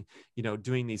swimming,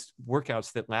 doing these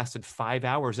workouts that lasted 5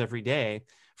 hours every day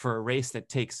for a race that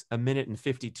takes 1 minute and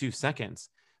 52 seconds.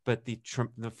 But the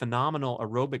phenomenal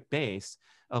aerobic base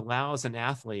allows an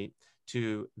athlete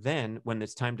to then, when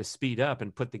it's time to speed up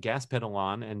and put the gas pedal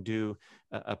on and do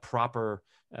a proper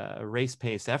race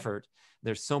pace effort,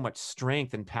 there's so much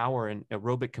strength and power and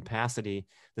aerobic capacity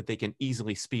that they can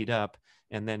easily speed up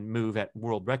and then move at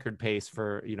world record pace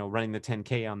for, running the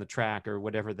 10K on the track or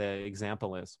whatever the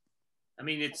example is. I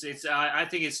mean, I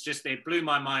think it blew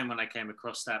my mind when I came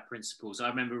across that principles. I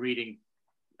remember reading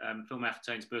Phil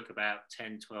Maffetone's book about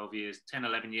 10,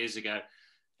 11 years ago,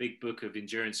 big book of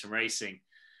endurance and racing.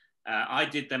 I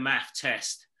did the math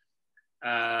test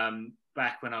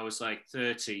back when I was like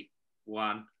 30,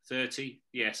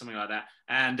 something like that.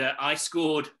 And I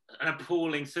scored an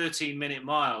appalling 13-minute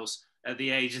miles at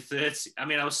the age of 30. I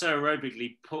mean, I was so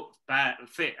aerobically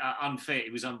unfit.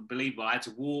 It was unbelievable. I had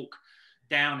to walk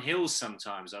down hills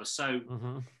sometimes. I was so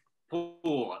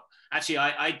poor. Actually,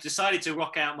 I decided to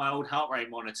rock out my old heart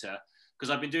rate monitor because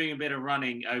I've been doing a bit of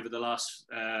running over the last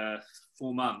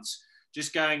 4 months,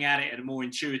 just going at it at a more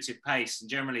intuitive pace. And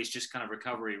generally it's just kind of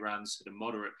recovery runs at a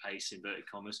moderate pace, inverted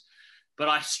commas. But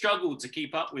I struggled to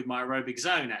keep up with my aerobic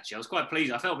zone, actually. I was quite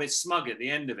pleased. I felt a bit smug at the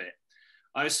end of it.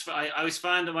 I was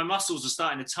found that my muscles were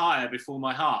starting to tire before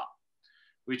my heart,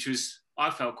 I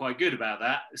felt quite good about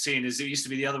that, seeing as it used to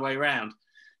be the other way around,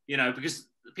 because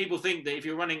people think that if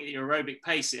you're running at your aerobic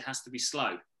pace, it has to be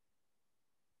slow,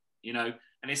 and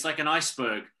it's like an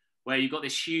iceberg where you've got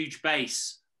this huge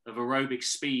base of aerobic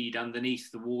speed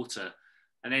underneath the water.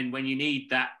 And then when you need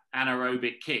that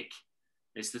anaerobic kick,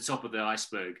 it's the top of the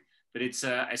iceberg. But it's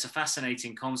a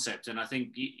fascinating concept. And I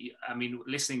think,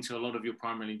 listening to a lot of your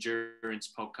Primal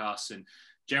Endurance podcasts, and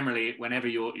generally whenever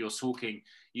you're talking,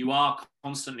 you are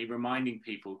constantly reminding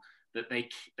people that they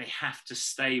have to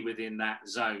stay within that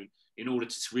zone in order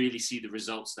to really see the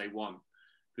results they want,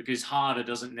 because harder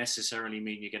doesn't necessarily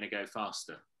mean you're going to go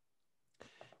faster.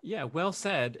 Yeah, well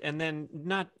said. And then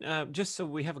not just so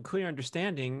we have a clear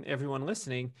understanding, everyone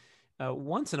listening,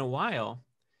 once in a while,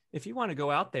 if you want to go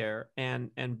out there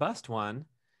and bust one,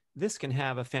 this can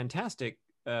have a fantastic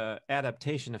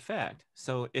adaptation effect.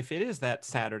 So if it is that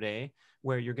Saturday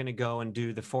where you're going to go and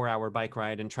do the 4-hour bike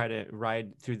ride and try to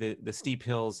ride through the steep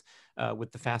hills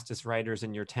with the fastest riders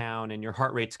in your town, and your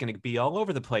heart rate's going to be all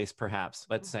over the place, perhaps,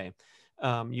 let's say,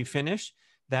 you finish.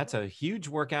 That's a huge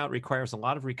workout, requires a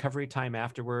lot of recovery time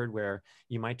afterward, where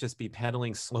you might just be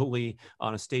pedaling slowly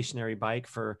on a stationary bike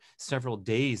for several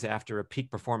days after a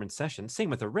peak performance session. Same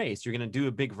with a race. You're going to do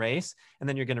a big race, and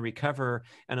then you're going to recover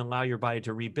and allow your body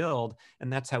to rebuild.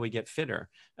 And that's how we get fitter.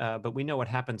 But we know what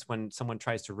happens when someone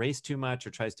tries to race too much or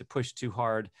tries to push too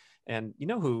hard. And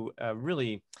who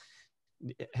really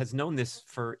has known this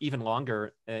for even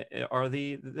longer are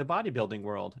the bodybuilding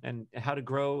world, and how to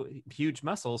grow huge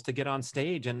muscles to get on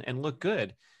stage and look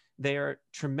good. They are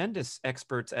tremendous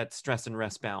experts at stress and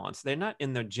rest balance. They're not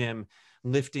in the gym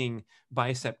lifting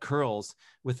bicep curls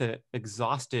with an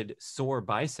exhausted, sore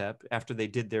bicep after they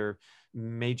did their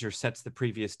major sets the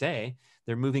previous day.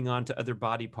 They're moving on to other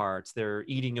body parts. They're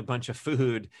eating a bunch of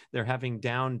food. They're having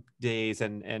down days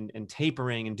and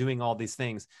tapering and doing all these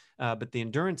things. But the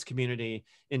endurance community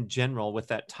in general, with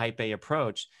that type A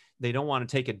approach, they don't want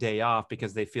to take a day off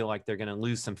because they feel like they're going to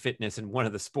lose some fitness in one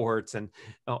of the sports, and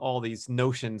all these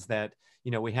notions that,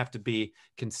 we have to be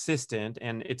consistent.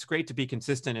 And it's great to be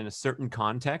consistent in a certain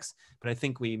context, but I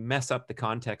think we mess up the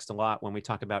context a lot when we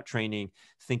talk about training,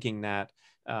 thinking that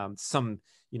some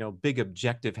big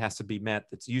objective has to be met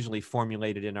that's usually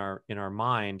formulated in our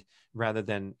mind, rather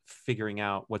than figuring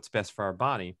out what's best for our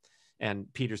body. And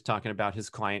Peter's talking about his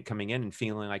client coming in and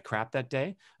feeling like crap that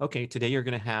day. Okay, today you're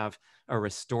going to have a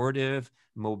restorative,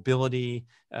 mobility,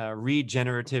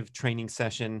 regenerative training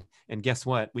session. And guess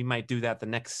what? We might do that the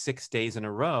next 6 days in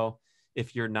a row.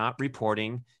 if you're not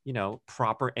reporting,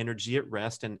 proper energy at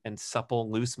rest and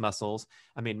supple, loose muscles.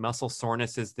 I mean, muscle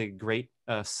soreness is the great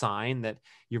sign that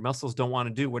your muscles don't want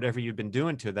to do whatever you've been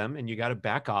doing to them, and you got to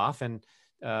back off and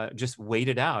just wait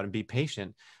it out and be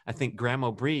patient. I think Graham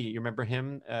O'Brien, you remember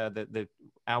him, the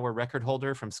hour record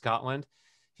holder from Scotland?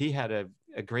 He had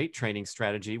a great training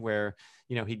strategy where,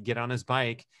 he'd get on his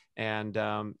bike and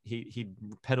he'd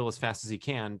pedal as fast as he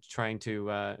can, trying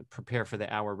to prepare for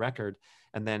the hour record.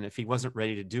 And then if he wasn't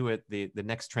ready to do it, the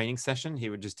next training session, he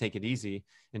would just take it easy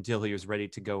until he was ready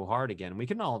to go hard again. We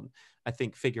can all, I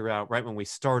think, figure out right when we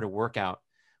start a workout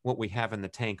what we have in the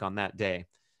tank on that day.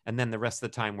 And then the rest of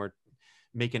the time we're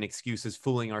making excuses,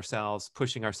 fooling ourselves,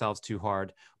 pushing ourselves too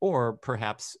hard, or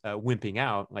perhaps wimping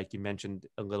out, like you mentioned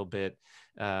a little bit,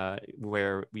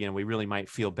 where we really might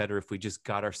feel better if we just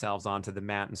got ourselves onto the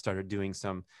mat and started doing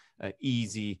some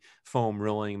easy foam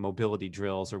rolling mobility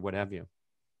drills or what have you.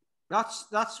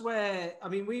 That's where, I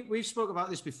mean, we've spoken about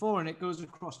this before, and it goes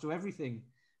across to everything.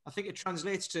 I think it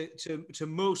translates to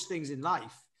most things in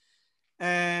life.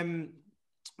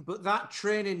 But that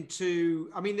training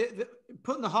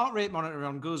putting the heart rate monitor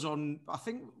on goes on. I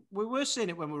think we were saying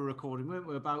it when we were recording, weren't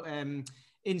we, about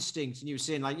instinct, and you were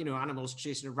saying, like, animals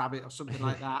chasing a rabbit or something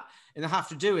like that, and they have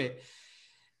to do it.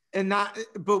 And that,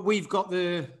 but we've got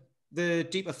the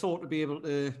deeper thought to be able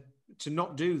to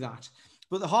not do that.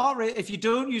 But the heart rate, if you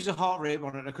don't use a heart rate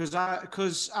monitor,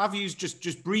 because I've used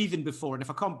just breathing before, and if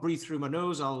I can't breathe through my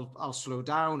nose, I'll slow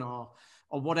down or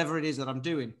whatever it is that I'm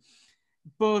doing.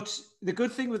 But the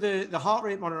good thing with the heart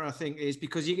rate monitor, I think, is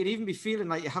because you can even be feeling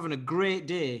like you're having a great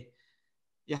day.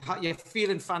 You're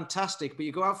feeling fantastic, but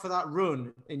you go out for that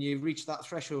run and you reach that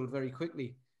threshold very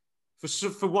quickly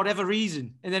for whatever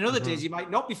reason. And then other days you might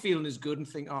not be feeling as good and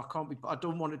think, oh, I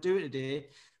don't want to do it today.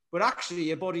 But actually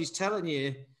your body's telling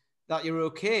you that you're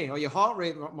okay, or your heart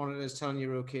rate monitor is telling you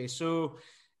you're okay. So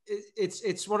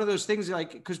it's one of those things,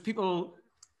 like, because people,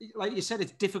 like you said,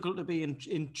 it's difficult to be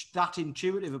in that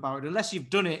intuitive about it unless you've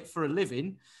done it for a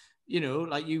living,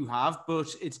 like you have. But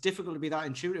it's difficult to be that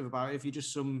intuitive about it if you're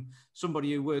just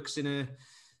somebody who works in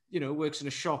a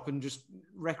shop and just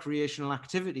recreational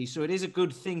activity. So it is a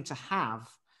good thing to have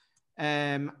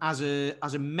as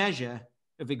a measure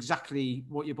of exactly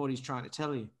what your body's trying to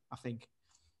tell you, I think.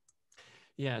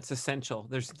 Yeah, it's essential.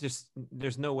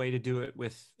 There's no way to do it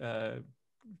with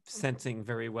sensing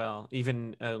very well.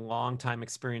 Even a long time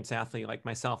experienced athlete like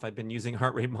myself, I've been using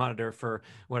heart rate monitor for,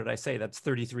 what did I say? That's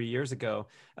 33 years ago.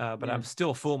 But I'm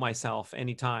still fool myself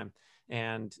anytime.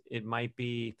 And it might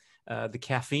be the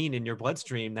caffeine in your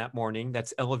bloodstream that morning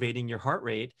that's elevating your heart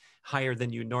rate higher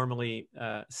than you normally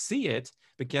see it.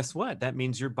 But guess what? That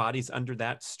means your body's under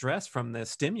that stress from the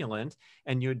stimulant,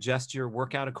 and you adjust your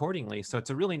workout accordingly. So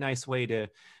it's a really nice way to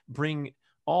bring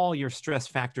all your stress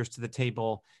factors to the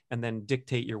table and then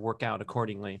dictate your workout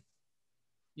accordingly.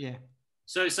 Yeah.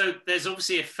 So there's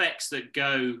obviously effects that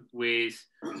go with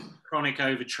chronic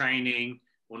overtraining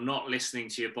or not listening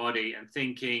to your body and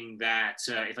thinking that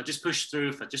if I just push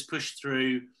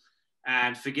through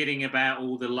and forgetting about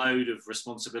all the load of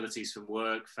responsibilities from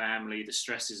work, family, the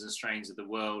stresses and strains of the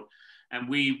world. And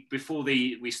before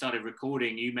we started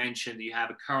recording, you mentioned that you have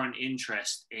a current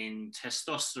interest in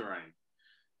testosterone.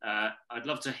 I'd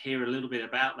love to hear a little bit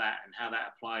about that and how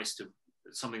that applies to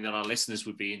something that our listeners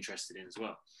would be interested in as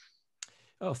well.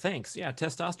 Oh, thanks. Yeah,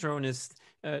 testosterone is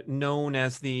known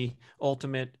as the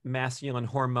ultimate masculine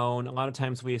hormone. A lot of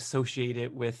times we associate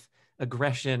it with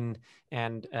aggression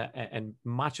and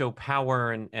macho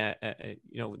power and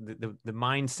the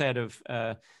mindset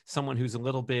of someone who's a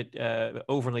little bit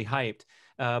overly hyped.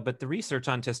 But the research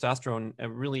on testosterone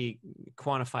really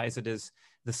quantifies it as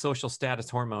the social status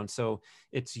hormone. So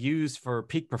it's used for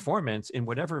peak performance in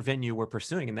whatever venue we're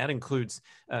pursuing. And that includes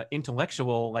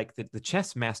intellectual, like the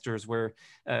chess masters were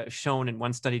shown in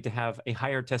one study to have a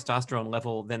higher testosterone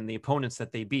level than the opponents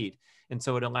that they beat. And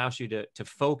so it allows you to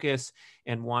focus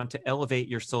and want to elevate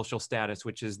your social status,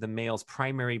 which is the male's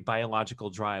primary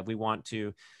biological drive. We want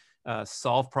to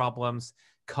solve problems,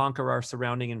 conquer our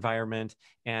surrounding environment,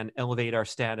 and elevate our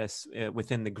status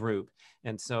within the group.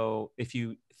 And so if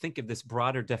you think of this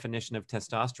broader definition of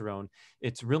testosterone,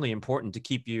 it's really important to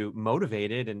keep you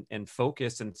motivated and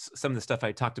focused. And some of the stuff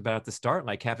I talked about at the start,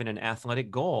 like having an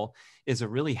athletic goal, is a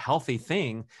really healthy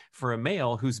thing for a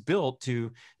male who's built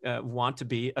to want to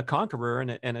be a conqueror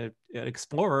and an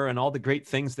explorer and all the great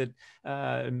things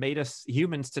that made us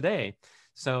humans today.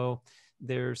 So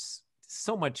there's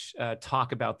so much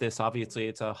talk about this. Obviously,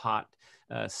 it's a hot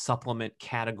supplement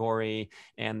category,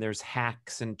 and there's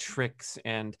hacks and tricks,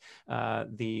 and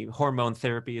the hormone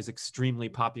therapy is extremely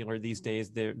popular these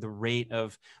days. The rate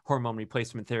of hormone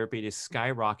replacement therapy is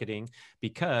skyrocketing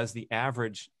because the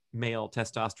average male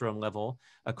testosterone level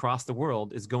across the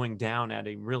world is going down at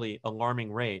a really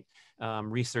alarming rate.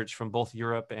 Research from both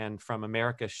Europe and from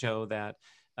America show that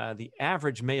the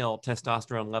average male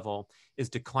testosterone level is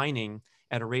declining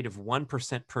at a rate of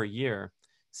 1% per year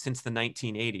since the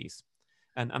 1980s.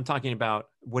 And I'm talking about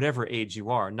whatever age you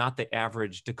are, not the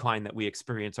average decline that we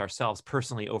experience ourselves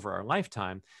personally over our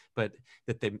lifetime, but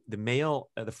that the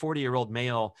 40-year-old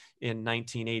male in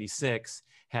 1986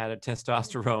 had a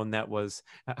testosterone that was,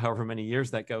 however many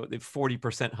years that go,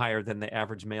 40% higher than the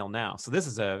average male now. So this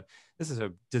is a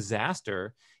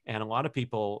disaster. And a lot of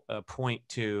people point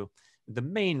to the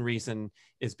main reason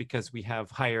is because we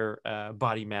have higher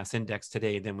body mass index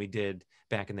today than we did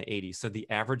back in the 80s. So the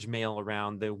average male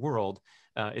around the world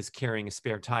is carrying a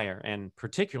spare tire. And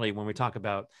particularly when we talk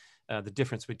about the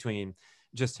difference between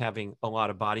just having a lot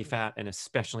of body fat and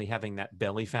especially having that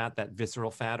belly fat, that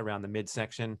visceral fat around the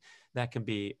midsection, that can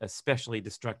be especially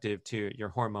destructive to your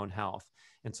hormone health.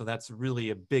 And so that's really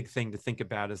a big thing to think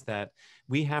about, is that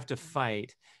we have to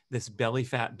fight this belly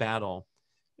fat battle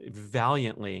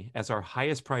valiantly as our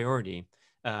highest priority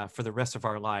for the rest of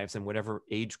our lives, and whatever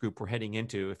age group we're heading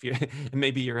into. If you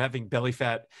maybe you're having belly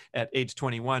fat at age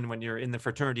 21 when you're in the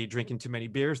fraternity drinking too many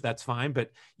beers, that's fine. But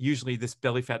usually this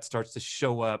belly fat starts to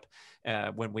show up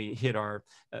when we hit our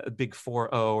big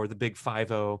 4-0 or the big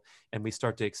 5-0, and we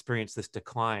start to experience this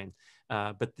decline.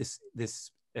 But this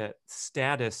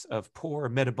status of poor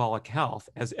metabolic health,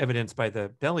 as evidenced by the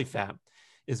belly fat,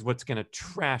 is what's going to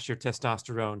trash your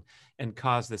testosterone and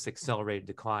cause this accelerated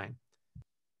decline.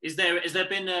 When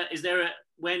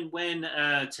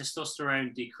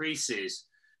testosterone decreases,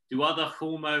 do other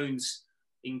hormones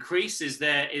increase? Do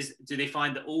they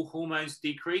find that all hormones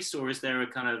decrease, or is there a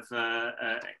kind of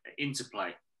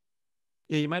interplay?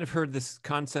 Yeah, you might have heard this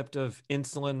concept of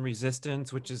insulin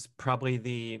resistance, which is probably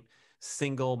the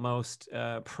single most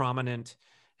prominent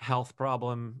health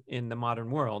problem in the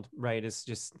modern world, right? It's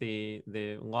just the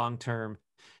long-term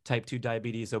type 2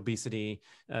 diabetes, obesity,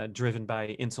 driven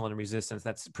by insulin resistance.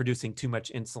 That's producing too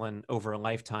much insulin over a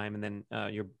lifetime, and then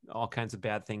you're all kinds of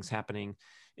bad things happening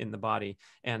in the body.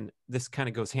 And this kind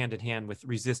of goes hand in hand with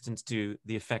resistance to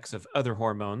the effects of other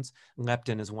hormones.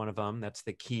 Leptin is one of them. That's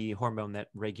the key hormone that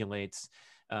regulates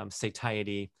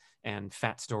satiety and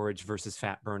fat storage versus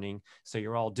fat burning. So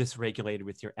you're all dysregulated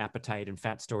with your appetite and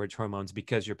fat storage hormones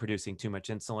because you're producing too much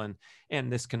insulin.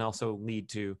 And this can also lead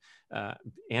to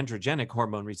androgenic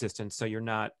hormone resistance. So you're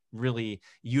not really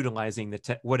utilizing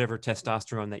whatever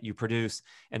testosterone that you produce,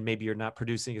 and maybe you're not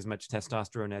producing as much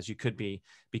testosterone as you could be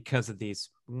because of these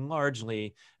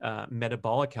largely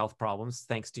metabolic health problems,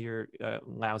 thanks to your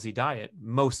lousy diet,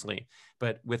 mostly.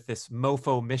 But with this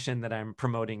MOFO mission that I'm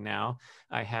promoting now,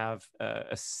 I have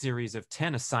a series of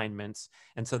 10 assignments.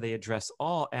 And so they address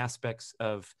all aspects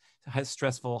of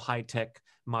stressful, high-tech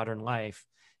modern life,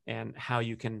 and how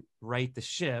you can right the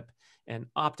ship and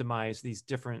optimize these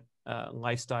different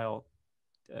lifestyle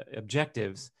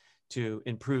objectives to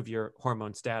improve your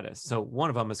hormone status. So one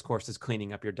of them, of course, is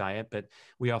cleaning up your diet, but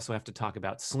we also have to talk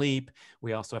about sleep.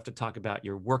 We also have to talk about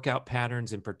your workout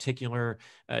patterns, in particular,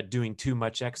 doing too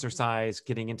much exercise,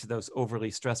 getting into those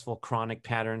overly stressful chronic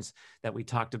patterns that we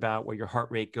talked about, where your heart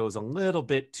rate goes a little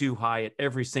bit too high at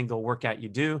every single workout you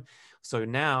do. So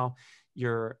now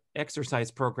your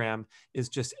exercise program is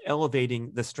just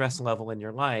elevating the stress level in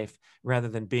your life rather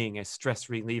than being a stress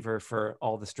reliever for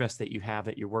all the stress that you have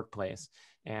at your workplace.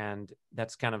 And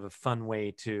that's kind of a fun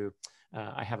way to,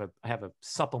 I have a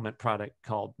supplement product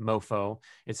called MOFO.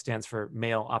 It stands for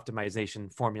Male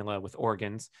Optimization Formula with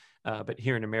Organs. But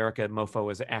here in America,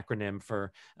 MOFO is an acronym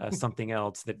for something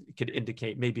else that could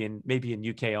indicate, maybe in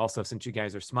UK also, since you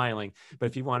guys are smiling. But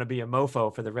if you want to be a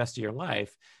MOFO for the rest of your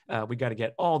life, we got to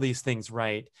get all these things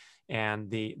right. And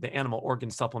the animal organ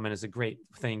supplement is a great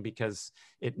thing because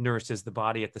it nourishes the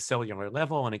body at the cellular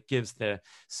level, and it gives the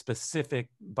specific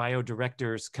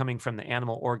biodirectors coming from the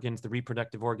animal organs, the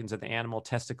reproductive organs of the animal.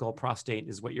 Testicle, prostate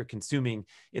is what you're consuming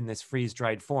in this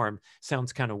freeze-dried form.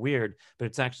 Sounds kind of weird, but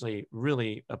it's actually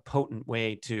really a potent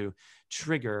way to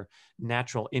trigger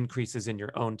natural increases in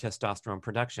your own testosterone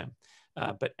production.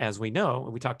 But as we know,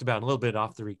 we talked about a little bit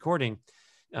off the recording,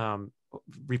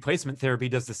 replacement therapy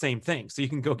does the same thing. So you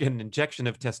can go get an injection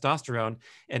of testosterone.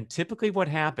 And typically what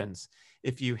happens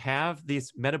if you have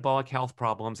these metabolic health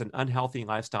problems and unhealthy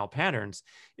lifestyle patterns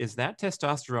is that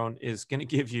testosterone is going to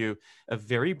give you a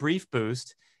very brief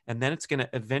boost. And then it's going to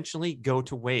eventually go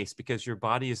to waste because your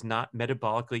body is not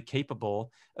metabolically capable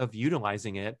of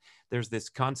utilizing it. There's this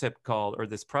concept called, or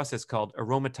this process called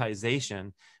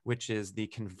aromatization, which is the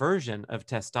conversion of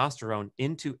testosterone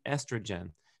into estrogen,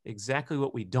 exactly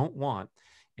what we don't want.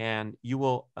 And you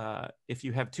will, if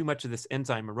you have too much of this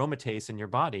enzyme aromatase in your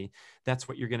body, that's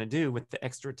what you're going to do with the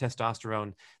extra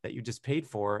testosterone that you just paid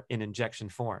for in injection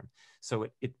form. So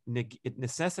it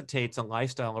necessitates a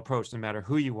lifestyle approach, no matter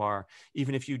who you are,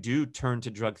 even if you do turn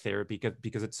to drug therapy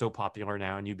because it's so popular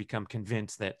now and you become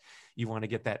convinced that you want to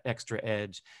get that extra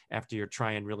edge after you're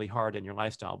trying really hard in your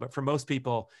lifestyle. But for most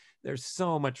people, there's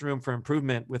so much room for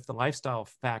improvement with the lifestyle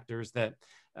factors that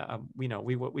we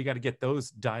got to get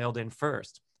those dialed in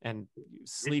first. And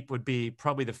sleep would be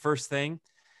probably the first thing.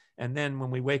 And then when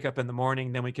we wake up in the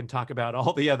morning, then we can talk about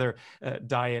all the other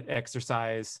diet,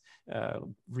 exercise,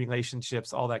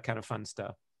 relationships, all that kind of fun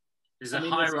stuff. There's a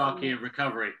hierarchy of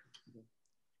recovery.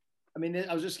 I mean,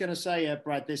 I was just going to say,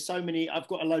 Brad, there's so many, I've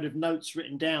got a load of notes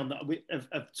written down that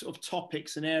of sort of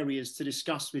topics and areas to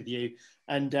discuss with you.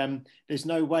 And there's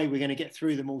no way we're going to get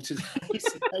through them all today.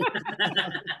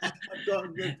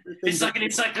 It's like an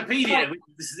encyclopedia.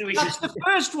 That's the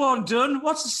first one done.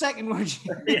 What's the second one?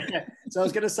 Yeah. So I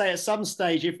was going to say, at some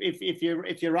stage,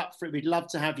 if you're up for it, we'd love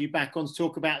to have you back on to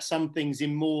talk about some things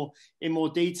in more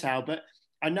detail. But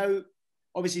I know,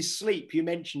 obviously, sleep you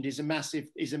mentioned is a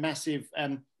massive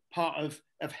part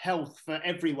of health for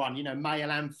everyone, you know, male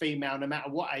and female, no matter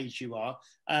what age you are.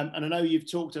 And I know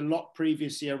you've talked a lot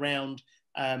previously around,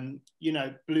 you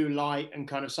know, blue light and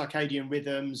kind of circadian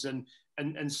rhythms and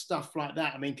stuff like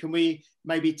that. I mean, can we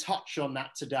maybe touch on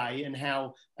that today and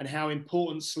how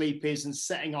important sleep is and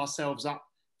setting ourselves up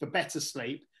for better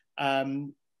sleep?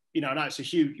 You know, I know it's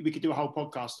we could do a whole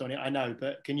podcast on it, I know,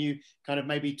 but can you kind of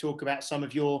maybe talk about some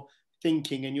of your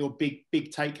thinking and your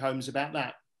big take homes about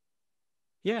that?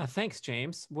 Yeah, thanks,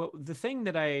 James. Well, the thing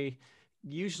that I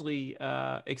usually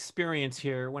experience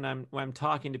here when I'm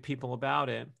talking to people about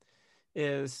it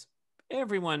is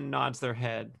everyone nods their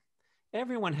head.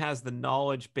 Everyone has the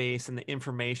knowledge base and the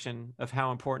information of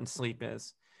how important sleep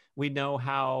is. We know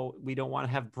how we don't want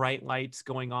to have bright lights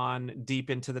going on deep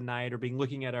into the night or being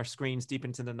looking at our screens deep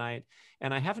into the night.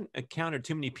 And I haven't encountered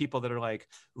too many people that are like,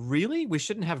 really? We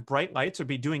shouldn't have bright lights or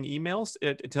be doing emails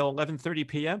until 11:30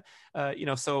 p.m. You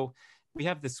know, so we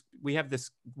have this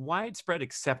widespread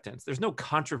acceptance. There's no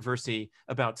controversy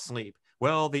about sleep.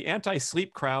 Well, the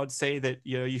anti-sleep crowd say that,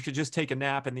 you know, you should just take a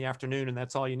nap in the afternoon and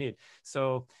that's all you need.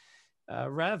 So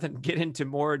rather than get into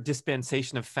more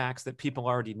dispensation of facts that people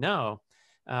already know,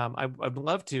 I'd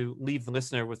love to leave the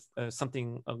listener with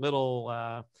something a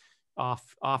little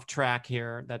off track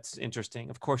here that's interesting.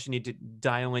 Of course, you need to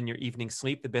dial in your evening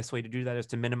sleep. The best way to do that is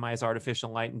to minimize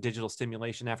artificial light and digital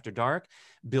stimulation after dark,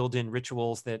 build in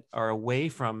rituals that are away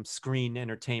from screen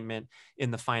entertainment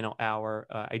in the final hour,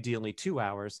 ideally 2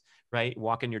 hours, right?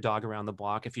 Walking your dog around the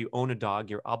block. If you own a dog,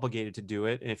 you're obligated to do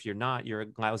it. And if you're not, you're a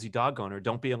lousy dog owner.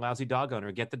 Don't be a lousy dog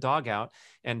owner. Get the dog out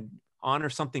and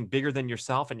honor something bigger than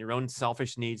yourself and your own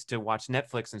selfish needs to watch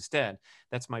Netflix instead.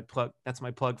 That's my plug. That's my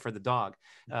plug for the dog.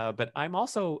 But I'm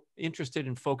also interested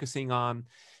in focusing on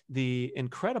the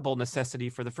incredible necessity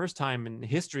for the first time in the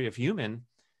history of human.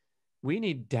 We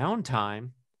need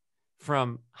downtime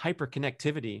from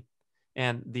hyperconnectivity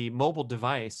and the mobile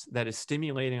device that is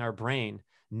stimulating our brain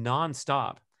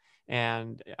nonstop.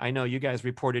 And I know you guys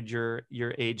reported your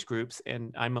age groups,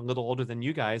 and I'm a little older than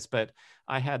you guys, but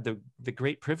I had the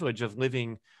great privilege of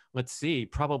living, let's see,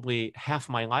 probably half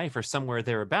my life or somewhere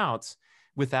thereabouts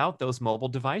without those mobile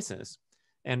devices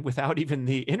and without even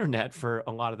the internet for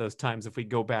a lot of those times, if we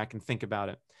go back and think about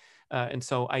it. And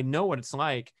so I know what it's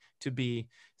like to be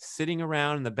sitting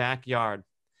around in the backyard,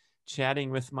 chatting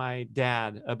with my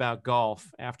dad about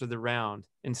golf after the round,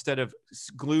 instead of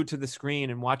glued to the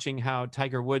screen and watching how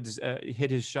Tiger Woods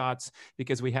hit his shots,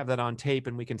 because we have that on tape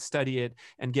and we can study it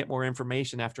and get more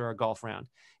information after our golf round.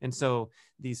 And so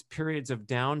these periods of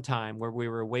downtime where we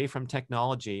were away from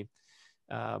technology,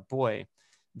 boy,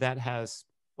 that has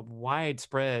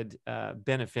widespread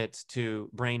benefits to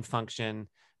brain function,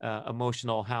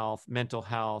 emotional health, mental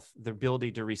health, the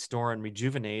ability to restore and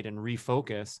rejuvenate and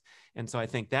refocus. And so I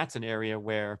think that's an area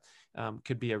where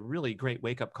could be a really great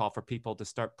wake-up call for people to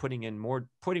start putting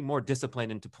more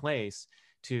discipline into place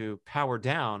to power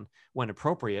down when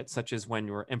appropriate, such as when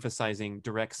you're emphasizing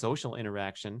direct social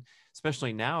interaction,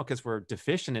 especially now because we're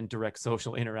deficient in direct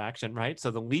social interaction, right? So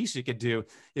the least you could do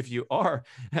if you are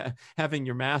having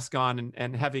your mask on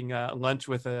and having lunch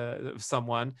with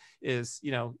someone is,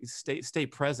 you know, stay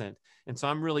present. And so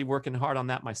I'm really working hard on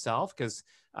that myself, because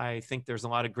I think there's a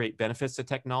lot of great benefits to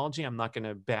technology. I'm not going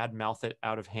to badmouth it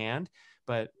out of hand,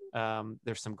 but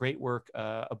There's some great work,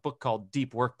 a book called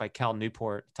Deep Work by Cal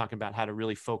Newport, talking about how to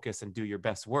really focus and do your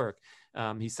best work.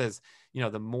 He says,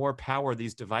 the more power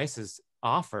these devices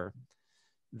offer,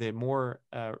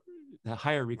 the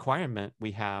higher requirement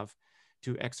we have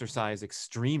to exercise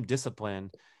extreme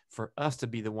discipline for us to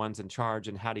be the ones in charge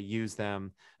and how to use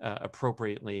them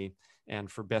appropriately and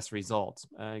for best results.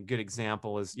 A good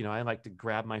example is, I like to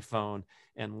grab my phone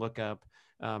and look up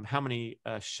how many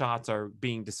shots are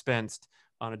being dispensed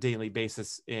on a daily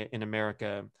basis in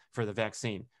America for the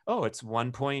vaccine. Oh, it's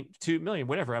 1.2 million,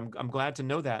 whatever. I'm glad to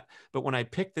know that. But when I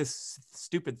pick this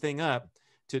stupid thing up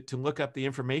to look up the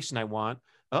information I want,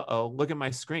 look at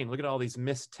my screen. Look at all these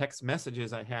missed text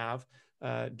messages I have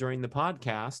during the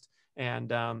podcast.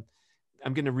 And I'm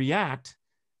going to react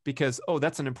because,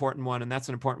 that's an important one and that's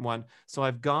an important one. So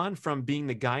I've gone from being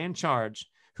the guy in charge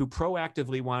who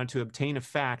proactively wanted to obtain a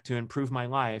fact to improve my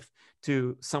life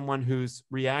to someone who's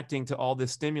reacting to all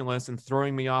this stimulus and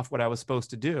throwing me off what I was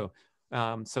supposed to do.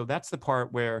 So that's the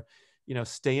part where,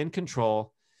 stay in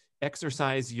control,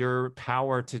 exercise your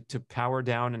power to power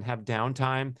down and have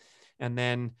downtime, and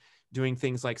then doing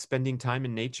things like spending time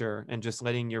in nature and just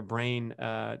letting your brain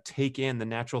take in the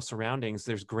natural surroundings.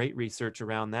 There's great research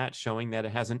around that showing that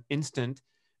it has an instant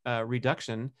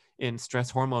reduction in stress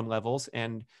hormone levels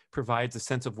and provides a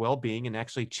sense of well-being and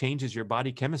actually changes your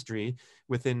body chemistry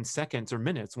within seconds or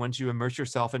minutes once you immerse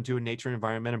yourself into a nature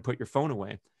environment and put your phone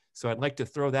away. So I'd like to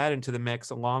throw that into the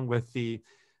mix along with the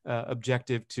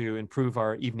objective to improve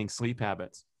our evening sleep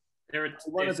habits.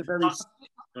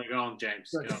 Go on, James.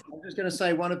 Go on. I'm just going to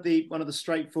say one of the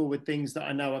straightforward things that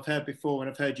I know I've heard before,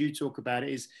 and I've heard you talk about it,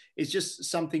 is just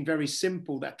something very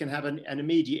simple that can have an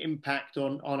immediate impact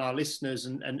on our listeners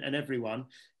and everyone,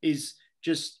 is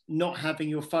just not having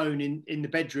your phone in the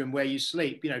bedroom where you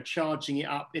sleep, charging it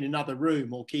up in another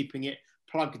room or keeping it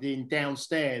plugged in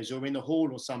downstairs or in the hall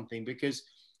or something, because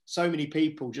so many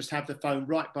people just have the phone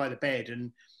right by the bed.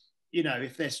 And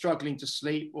if they're struggling to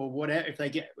sleep or whatever, if they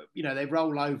get, they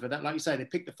roll over that, like you say, they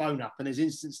pick the phone up and there's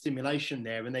instant stimulation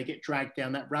there and they get dragged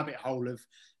down that rabbit hole of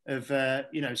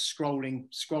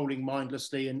scrolling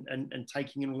mindlessly and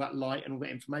taking in all that light and all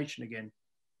that information again.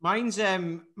 Mine,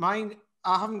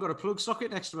 I haven't got a plug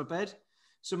socket next to my bed.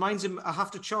 So I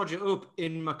have to charge it up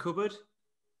in my cupboard,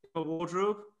 my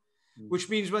wardrobe. Which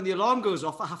means when the alarm goes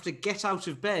off, I have to get out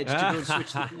of bed to go and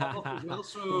switch the alarm off as well.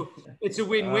 So it's a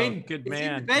win-win. Good it's man.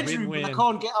 in the bedroom, Win-win. but I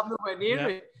can't get up nowhere near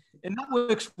it. And that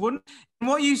works wonderful. And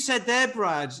what you said there,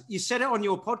 Brad, you said it on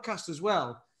your podcast as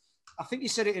well. I think you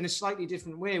said it in a slightly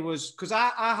different way, was because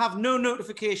I have no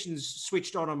notifications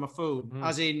switched on my phone,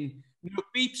 as in no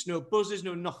beeps, no buzzers,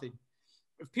 no nothing.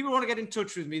 If people want to get in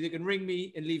touch with me, they can ring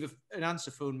me and leave an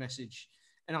answer phone message,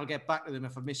 and I'll get back to them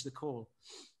if I miss the call.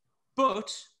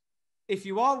 But if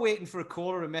you are waiting for a call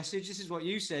or a message, this is what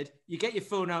you said, you get your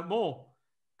phone out more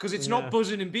because it's not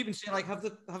buzzing and beeping. So you're like,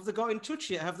 have they got in touch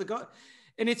yet? Have they got?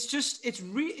 And it's just,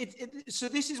 so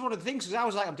this is one of the things, because I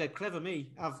was like, I'm dead clever,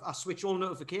 me. I switch all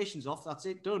notifications off. That's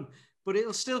it, done. But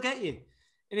it'll still get you.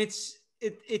 And it's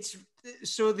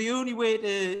so the only way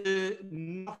to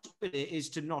not with it is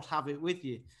to not have it with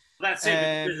you. That's it.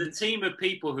 There's a team of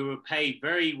people who are paid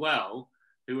very well,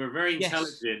 who are very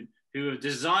intelligent, who are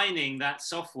designing that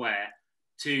software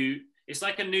it's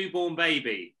like a newborn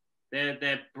baby. They've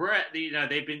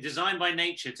been designed by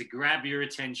nature to grab your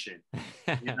attention,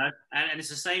 and it's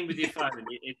the same with your phone.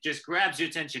 It just grabs your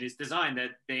attention. It's designed that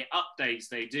the updates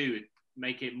they do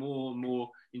make it more and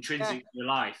more intrinsic to your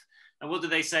life. And what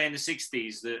did they say in the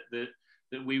 60s?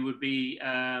 That we would be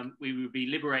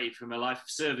liberated from a life of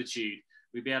servitude.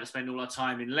 We'd be able to spend all our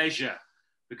time in leisure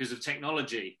because of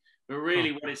technology. But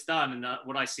really what it's done, and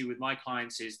what I see with my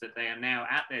clients, is that they are now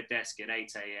at their desk at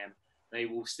 8 a.m. They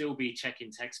will still be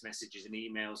checking text messages and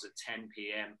emails at 10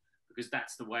 p.m. because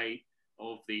that's the way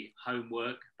of the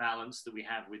homework balance that we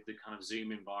have with the kind of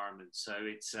Zoom environment. So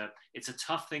it's a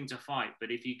tough thing to fight.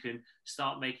 But if you can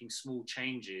start making small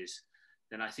changes,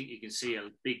 then I think you can see a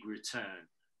big return.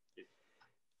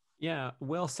 Yeah,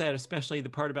 well said, especially the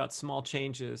part about small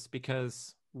changes,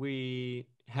 because we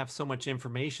have so much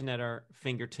information at our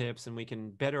fingertips and we can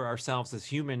better ourselves as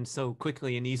humans so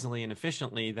quickly and easily and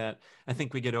efficiently that I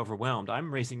think we get overwhelmed.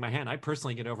 I'm raising my hand. I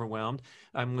personally get overwhelmed.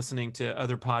 I'm listening to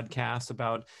other podcasts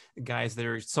about guys that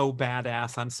are so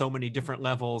badass on so many different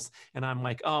levels. And I'm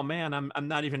like, oh man, I'm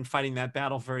not even fighting that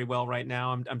battle very well right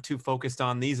now. I'm too focused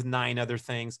on these 9 other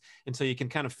things. And so you can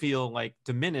kind of feel like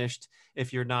diminished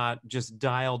if you're not just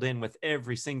dialed in with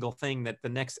every single thing that the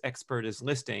next expert is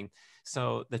listing.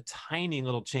 So the tiny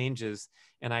little changes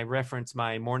And I reference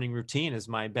my morning routine as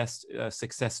my best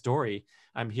success story.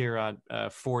 I'm here on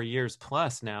 4 years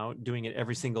plus now, doing it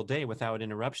every single day without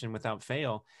interruption, without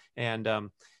fail. And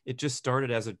it just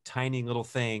started as a tiny little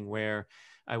thing where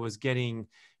I was getting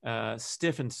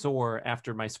stiff and sore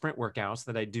after my sprint workouts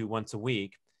that I do once a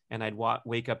week. And I'd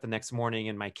wake up the next morning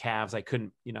and my calves, I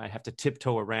couldn't, I'd have to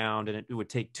tiptoe around, and it would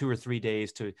take 2 or 3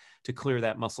 days to clear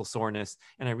that muscle soreness.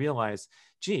 And I realized,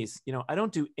 geez, I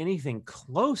don't do anything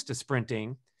close to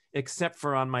sprinting except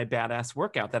for on my badass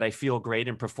workout that I feel great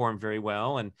and perform very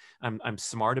well. And I'm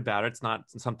smart about it. It's not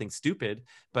something stupid,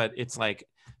 but it's like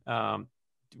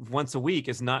once a week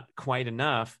is not quite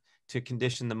enough to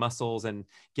condition the muscles and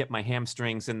get my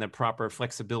hamstrings in the proper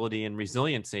flexibility and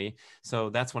resiliency. So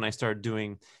that's when I started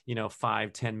doing,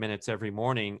 5-10 minutes every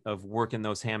morning of working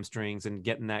those hamstrings and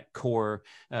getting that core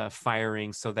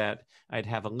firing so that I'd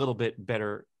have a little bit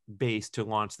better base to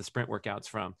launch the sprint workouts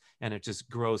from. And it just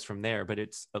grows from there. But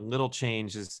it's a little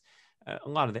change. Is a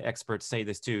lot of the experts say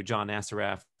this too. John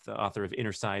Assaraf, the author of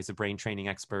Inner Size, a brain training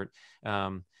expert,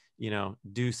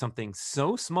 do something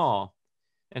so small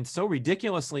and so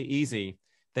ridiculously easy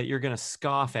that you're going to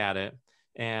scoff at it.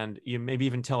 And you maybe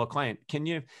even tell a client, can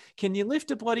you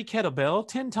lift a bloody kettlebell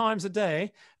 10 times a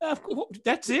day?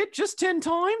 That's it, just 10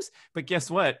 times? But guess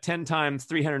what? 10 times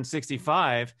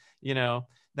 365,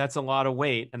 that's a lot of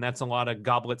weight, and that's a lot of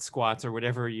goblet squats or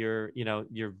whatever your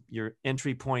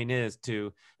entry point is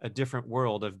to a different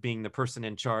world of being the person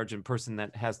in charge and person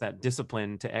that has that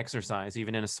discipline to exercise,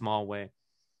 even in a small way.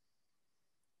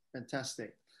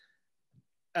 Fantastic.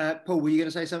 Paul, were you going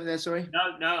to say something there? Sorry.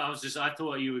 No. I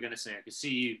thought you were going to say. I could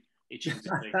see you itching to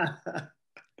say.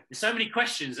 There's so many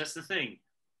questions. That's the thing.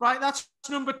 Right. That's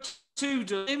number 2,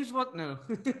 James. What? No.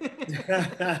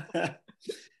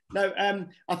 No.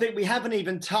 I think we haven't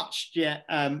even touched yet,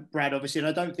 Brad. Obviously, and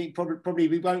I don't think probably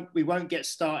we won't get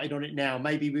started on it now.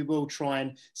 Maybe we will try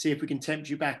and see if we can tempt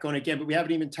you back on again. But we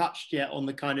haven't even touched yet on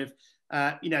the kind of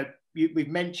we've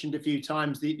mentioned a few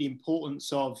times the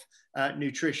importance of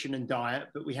nutrition and diet,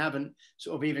 but we haven't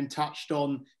sort of even touched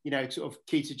on, sort of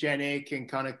ketogenic and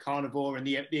kind of carnivore and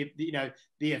the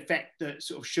effect that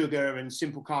sort of sugar and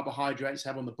simple carbohydrates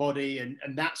have on the body and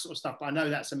that sort of stuff. But I know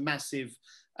that's a massive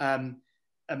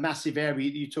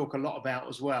area you talk a lot about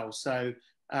as well. So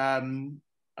I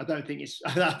don't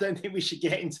think we should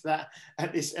get into that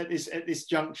at this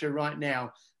juncture right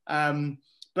now.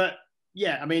 But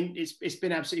yeah, I mean, it's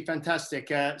been absolutely fantastic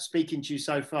speaking to you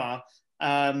so far.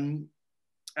 And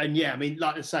yeah, I mean,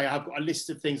 like I say, I've got a list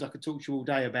of things I could talk to you all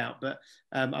day about, but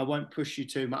I won't push you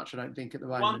too much, I don't think, at the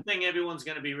moment. One thing everyone's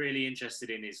going to be really interested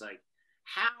in is like,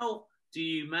 how do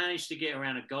you manage to get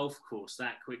around a golf course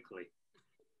that quickly?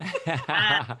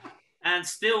 and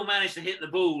still manage to hit the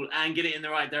ball and get it in the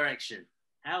right direction?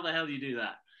 How the hell do you do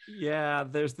that? Yeah,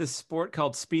 there's this sport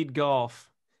called speed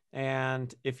golf.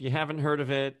 And if you haven't heard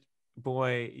of it,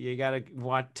 boy, you got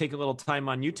to take a little time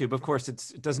on YouTube. Of course,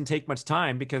 it doesn't take much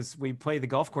time because we play the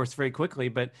golf course very quickly.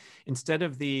 But instead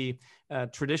of the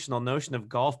traditional notion of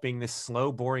golf being this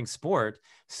slow, boring sport,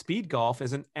 speed golf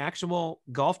is an actual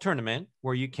golf tournament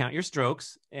where you count your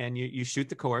strokes and you shoot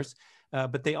the course.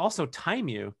 But they also time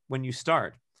you when you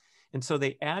start. And so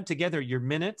they add together your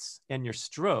minutes and your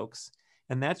strokes,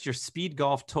 and that's your speed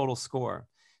golf total score.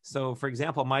 So, for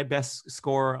example, my best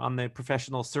score on the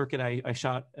professional circuit, I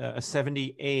shot a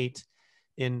 78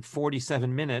 in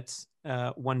 47 minutes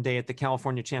one day at the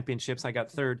California Championships. I got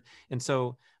third. And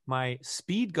so my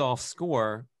speed golf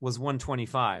score was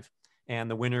 125. And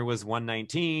the winner was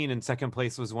 119 and second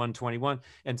place was 121.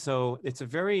 And so it's a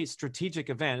very strategic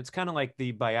event. It's kind of like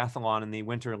the biathlon in the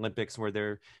Winter Olympics where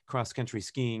they're cross-country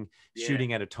skiing,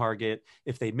 shooting at a target.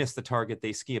 If they miss the target,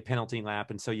 they ski a penalty lap.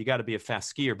 And so you got to be a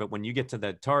fast skier. But when you get to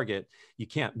the target, you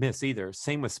can't miss either.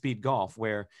 Same with speed golf,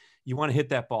 where you want to hit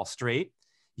that ball straight.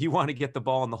 You want to get the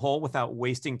ball in the hole without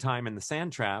wasting time in the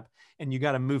sand trap, and you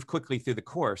got to move quickly through the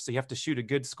course. So you have to shoot a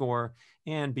good score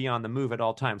and be on the move at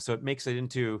all times. So it makes it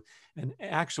into an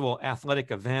actual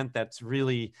athletic event that's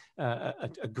really a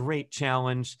great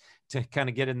challenge to kind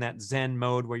of get in that Zen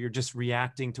mode where you're just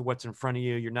reacting to what's in front of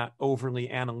you. You're not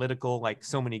overly analytical like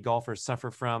so many golfers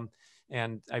suffer from.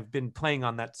 And I've been playing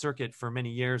on that circuit for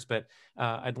many years, but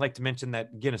I'd like to mention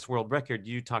that Guinness World Record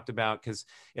you talked about, because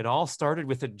it all started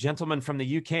with a gentleman from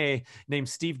the UK named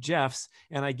Steve Jeffs.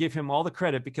 And I give him all the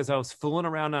credit because I was fooling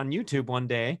around on YouTube one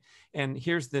day. And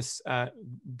here's this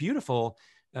beautiful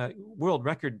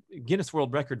Guinness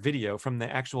World Record video from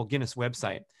the actual Guinness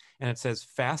website. And it says,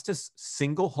 fastest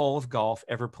single hole of golf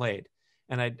ever played.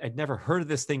 And I'd never heard of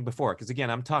this thing before. Because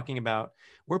again, I'm talking about,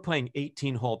 we're playing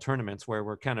 18-hole tournaments where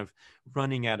we're kind of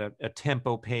running at a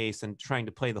tempo pace and trying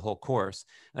to play the whole course.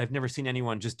 I've never seen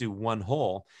anyone just do one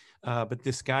hole. But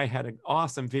this guy had an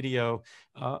awesome video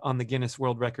on the Guinness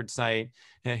World Record site.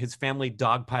 His family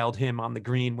dogpiled him on the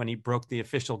green when he broke the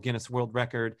official Guinness World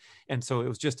Record. And so it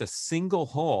was just a single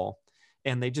hole,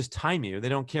 and they just time you. They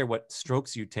don't care what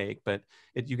strokes you take, but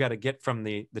you got to get from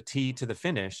the tee to the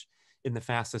finish in the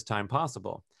fastest time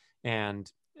possible.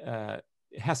 And it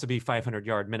has to be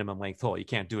 500-yard minimum length hole. You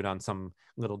can't do it on some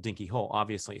little dinky hole,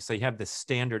 obviously. So you have the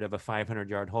standard of a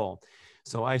 500-yard hole.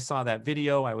 So I saw that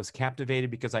video. I was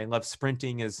captivated because I love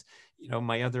sprinting as,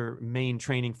 my other main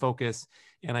training focus.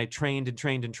 And I trained and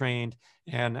trained and trained.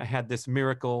 And I had this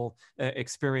miracle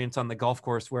experience on the golf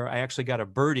course where I actually got a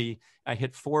birdie. I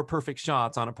hit 4 perfect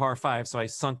shots on a par 5. So I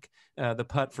sunk the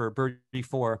putt for birdie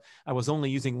 4. I was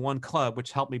only using 1 club,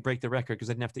 which helped me break the record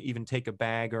because I didn't have to even take a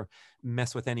bag or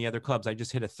mess with any other clubs. I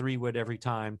just hit a 3-wood every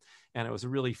time. And it was a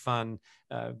really fun,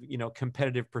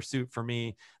 competitive pursuit for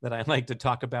me that I like to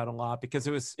talk about a lot because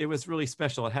it was really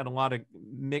special. It had a lot of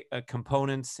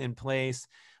components in place.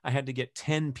 I had to get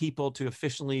 10 people to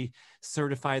officially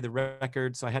certify the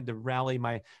record. So I had to rally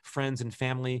my friends and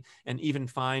family and even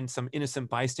find some innocent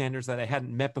bystanders that I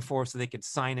hadn't met before so they could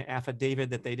sign an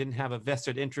affidavit that they didn't have a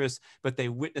vested interest, but they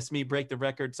witnessed me break the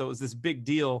record. So it was this big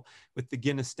deal with the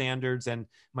Guinness standards. And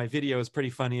my video is pretty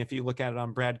funny if you look at it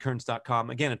on bradkearns.com.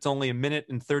 Again, it's only 1 minute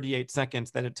and 38 seconds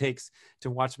that it takes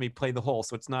to watch me play the hole.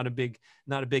 So it's not a big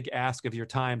ask of your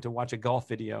time to watch a golf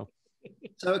video.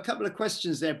 So a couple of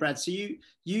questions there, Brad. So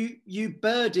you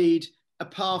birdied a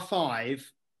par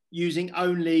 5 using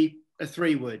only a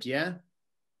 3-wood, yeah?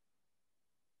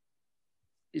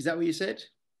 Is that what you said?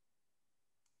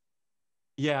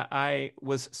 Yeah, I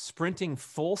was sprinting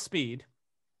full speed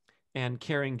and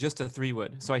carrying just a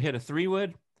 3-wood. So I hit a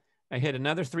 3-wood, I hit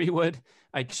another 3-wood,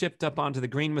 I chipped up onto the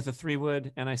green with a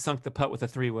 3-wood, and I sunk the putt with a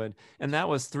 3-wood. And that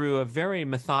was through a very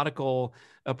methodical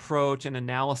approach and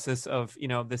analysis of,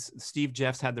 this. Steve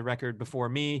Jeffs had the record before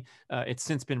me. It's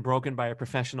since been broken by a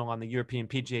professional on the European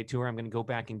PGA Tour. I'm going to go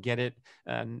back and get it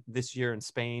this year in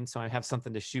Spain. So I have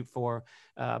something to shoot for.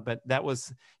 But that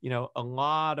was, a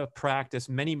lot of practice,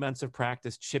 many months of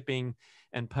practice, chipping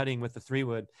and putting with the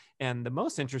 3-wood. And the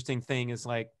most interesting thing is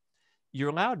you're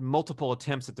allowed multiple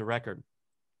attempts at the record,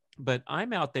 but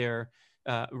I'm out there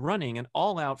running an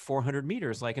all-out 400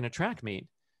 meters like in a track meet,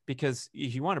 because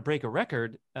if you want to break a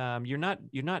record, you're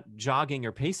not jogging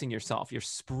or pacing yourself. You're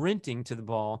sprinting to the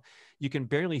ball. You can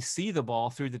barely see the ball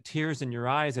through the tears in your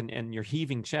eyes and your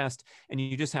heaving chest, and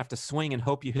you just have to swing and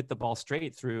hope you hit the ball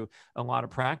straight through a lot of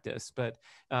practice. But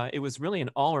it was really an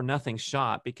all or nothing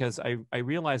shot, because I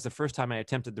realized the first time I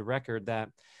attempted the record that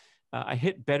I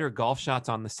hit better golf shots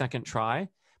on the second try,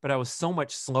 but I was so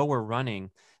much slower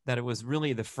running that it was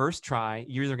really the first try.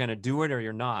 You're either going to do it or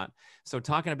you're not. So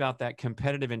talking about that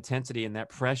competitive intensity and that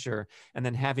pressure, and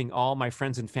then having all my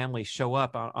friends and family show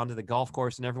up onto the golf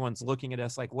course, and everyone's looking at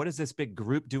us like, what is this big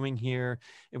group doing here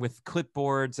with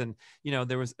clipboards? And,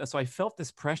 so I felt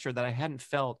this pressure that I hadn't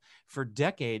felt for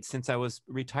decades since I was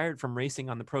retired from racing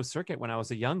on the pro circuit when I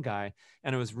was a young guy.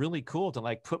 And it was really cool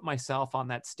to put myself on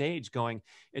that stage going,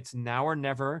 it's now or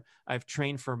never. I've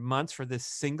trained for months for this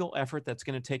single effort that's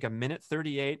going to take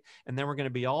 1:38, and then we're going to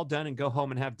be all done and go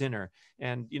home and have dinner.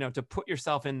 And, to put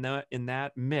yourself in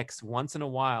that mix once in a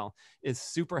while is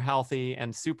super healthy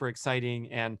and super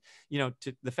exciting. And,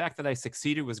 the fact that I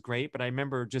succeeded was great, but I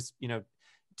remember just,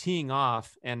 teeing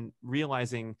off and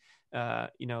realizing,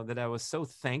 that I was so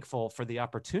thankful for the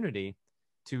opportunity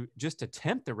to just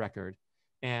attempt the record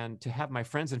and to have my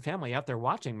friends and family out there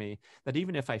watching me, that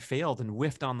even if I failed and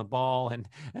whiffed on the ball and,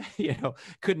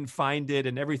 couldn't find it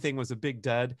and everything was a big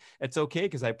dud, it's okay,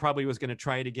 because I probably was going to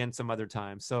try it again some other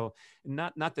time. So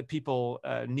not that people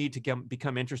need to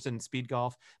become interested in speed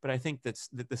golf, but I think that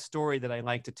the story that I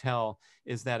like to tell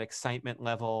is that excitement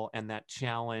level and that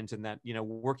challenge and that,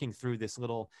 working through this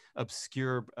little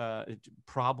obscure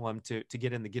problem to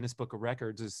get in the Guinness Book of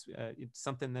Records is it's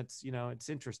something that's, it's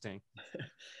interesting.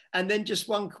 And then just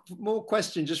one more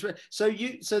question.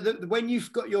 When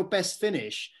you've got your best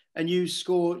finish and you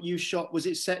shot, was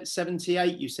it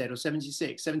 78, you said, or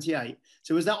 76, 78?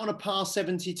 So was that on a par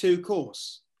 72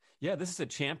 course? Yeah, this is a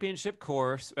championship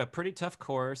course, a pretty tough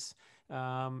course.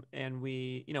 And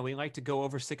we like to go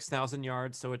over 6,000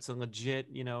 yards. So it's a legit,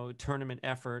 tournament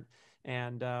effort.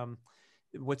 And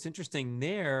what's interesting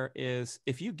there is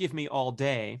if you give me all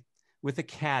day, with a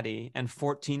caddy and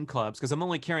 14 clubs, because I'm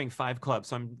only carrying 5 clubs.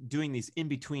 So I'm doing these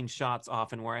in-between shots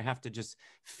often where I have to just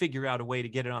figure out a way to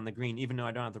get it on the green, even though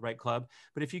I don't have the right club.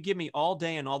 But if you give me all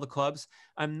day and all the clubs,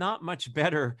 I'm not much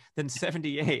better than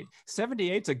 78.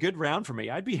 78's a good round for me.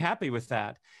 I'd be happy with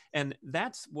that. And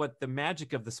that's what the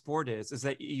magic of the sport is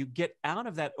that you get out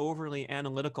of that overly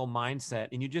analytical mindset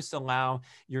and you just allow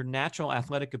your natural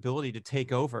athletic ability to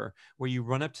take over, where you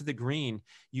run up to the green,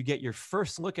 you get your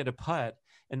first look at a putt,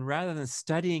 and rather than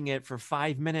studying it for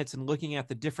 5 minutes and looking at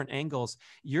the different angles,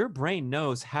 your brain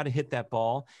knows how to hit that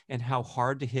ball and how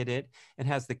hard to hit it and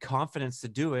has the confidence to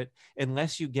do it,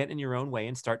 unless you get in your own way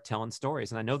and start telling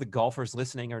stories. And I know the golfers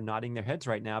listening are nodding their heads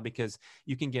right now, because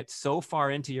you can get so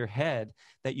far into your head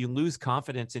that you lose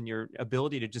confidence in your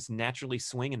ability to just naturally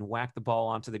swing and whack the ball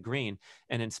onto the green.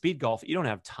 And in speed golf, you don't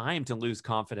have time to lose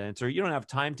confidence, or you don't have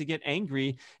time to get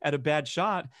angry at a bad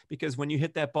shot, because when you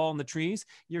hit that ball in the trees,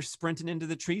 you're sprinting into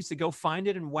the trees to go find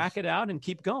it and whack it out and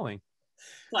keep going.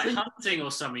 Like hunting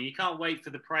or something. You can't wait for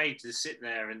the prey to sit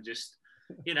there and just,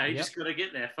 you just got to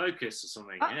get there, focus or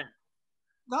something.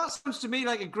 That sounds to me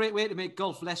like a great way to make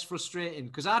golf less frustrating,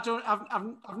 because I've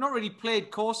not really played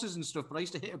courses and stuff, but I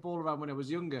used to hit a ball around when I was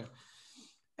younger.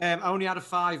 I only had a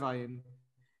 5 iron,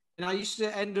 and I used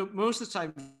to end up most of the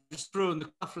time just throwing the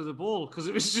after of the ball, because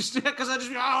it was just because I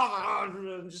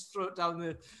just throw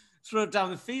it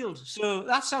down the field. So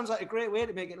that sounds like a great way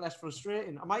to make it less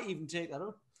frustrating. I might even take that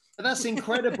up. That's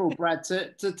incredible, Brad,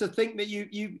 to think that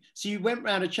you went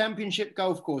around a championship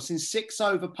golf course in 6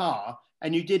 over par,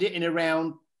 and you did it in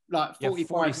around like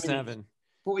 47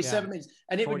 minutes.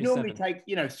 And it would normally take,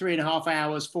 3.5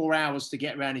 hours, 4 hours to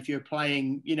get around if you're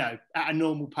playing, at a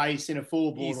normal pace in a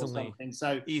 4-board or something.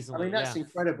 So, I mean, that's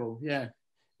incredible. Yeah.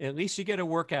 At least you get a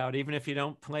workout. Even if you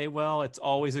don't play well, it's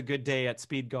always a good day at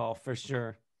speed golf for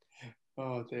sure.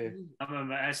 Oh, dear.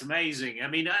 That's amazing. I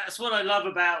mean, that's what I love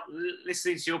about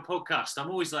listening to your podcast. I'm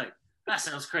always like, that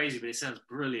sounds crazy, but it sounds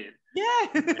brilliant. Yeah.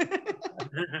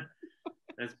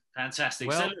 That's fantastic.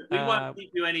 Well, so look, we won't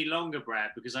keep you any longer, Brad,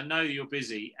 because I know you're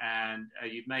busy and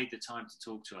you've made the time to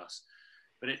talk to us.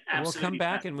 But it absolutely, we'll come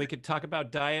back and we could talk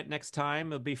about diet next time.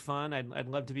 It'll be fun. I'd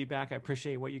love to be back. I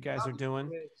appreciate what you guys are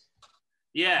doing.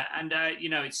 Yeah, and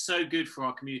it's so good for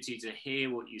our community to hear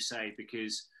what you say,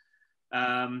 because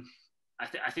I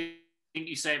think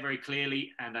you say it very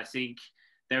clearly, and I think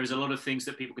there is a lot of things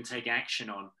that people can take action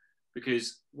on.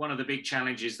 Because one of the big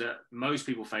challenges that most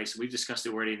people face, and we've discussed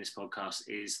it already in this podcast,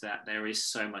 is that there is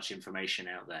so much information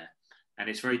out there, and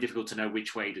it's very difficult to know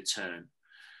which way to turn.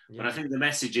 Yeah. But I think the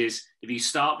message is, if you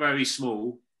start very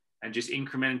small and just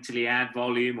incrementally add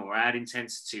volume or add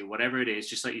intensity or whatever it is,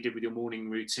 just like you did with your morning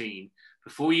routine,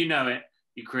 before you know it,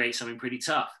 you create something pretty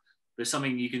tough, but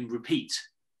something you can repeat.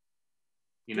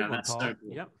 That's so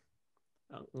cool. Yep.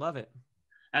 Love it.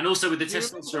 And also with the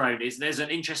testosterone, there's an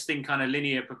interesting kind of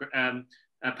linear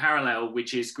parallel,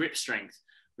 which is grip strength,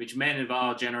 which men of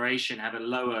our generation have a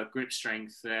lower grip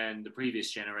strength than the previous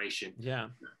generation. Yeah.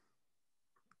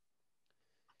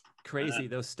 Crazy,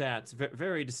 those stats.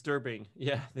 Very disturbing.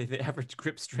 Yeah, the average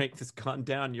grip strength has gone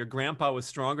down. Your grandpa was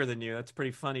stronger than you. That's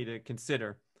pretty funny to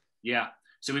consider. Yeah.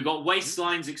 So we've got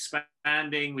waistlines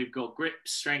expanding, we've got grip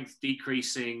strength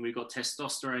decreasing, we've got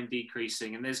testosterone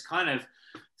decreasing, and there's kind of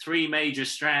 3 major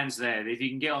strands there. If you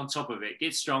can get on top of it,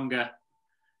 get stronger,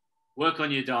 work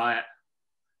on your diet,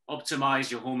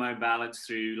 optimize your hormone balance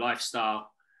through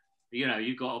lifestyle,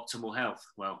 you've got optimal health.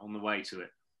 Well, on the way to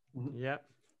it. Yep.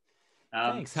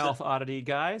 Thanks, Health Oddity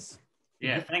guys.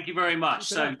 Yeah, thank you very much.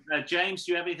 So, James,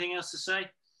 do you have anything else to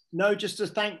say? No, just to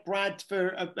thank Brad for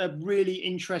a really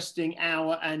interesting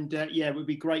hour, and it would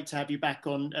be great to have you back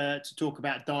on to talk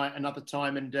about diet another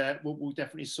time, and we'll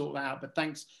definitely sort that out. But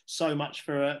thanks so much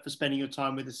for spending your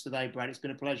time with us today, Brad. It's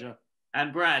been a pleasure.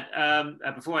 And Brad,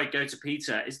 before I go to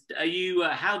Peter,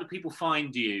 how do people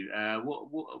find you?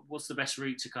 What's the best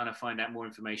route to kind of find out more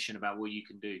information about what you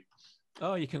can do?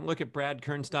 Oh, you can look at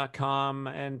bradkearns.com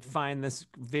and find this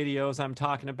videos I'm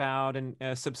talking about, and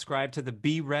subscribe to the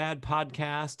B.Rad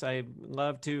Podcast. I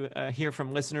love to hear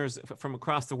from listeners from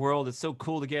across the world. It's so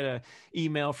cool to get an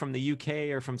email from the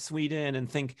UK or from Sweden and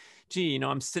think, gee,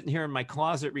 I'm sitting here in my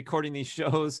closet recording these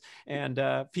shows, and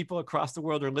people across the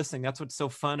world are listening. That's what's so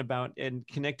fun about, and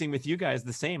connecting with you guys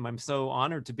the same. I'm so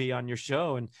honored to be on your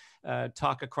show and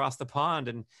talk across the pond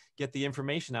and get the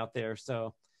information out there.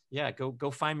 So yeah,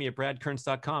 go find me at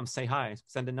bradkearns.com. Say hi,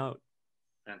 send a note.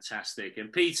 Fantastic. And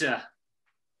Peter?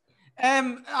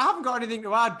 I haven't got anything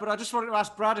to add, but I just wanted to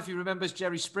ask Brad if he remembers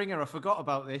Jerry Springer. I forgot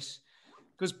about this,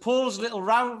 because Paul's little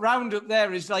roundup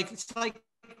there is it's like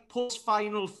Paul's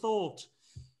final thought.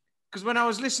 because when I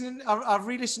was listening, I've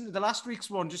re-listened to the last week's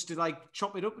one just to like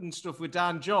chop it up and stuff with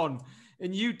Dan John,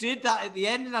 and you did that at the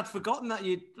end, and I'd forgotten that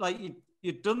you'd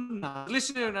done that.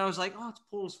 Listening, and I was like, oh, it's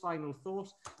Paul's final thought.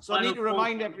 So I need to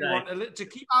remind everyone to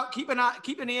keep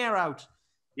an ear out.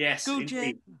 Yes, go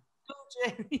Jerry. Go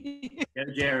Jerry. Go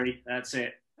Jerry. That's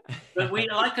it. But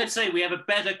like I say, we have a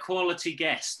better quality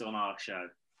guest on our show.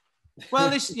 Well,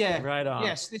 right on.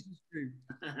 Yes, this is true.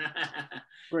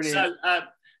 Brilliant. So,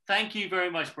 thank you very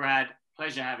much, Brad.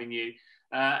 Pleasure having you.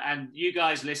 And you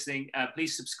guys listening,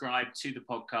 please subscribe to the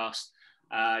podcast.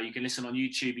 You can listen on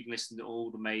YouTube. You can listen to all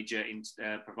the major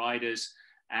providers,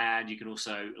 and you can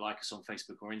also like us on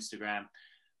Facebook or Instagram.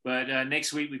 But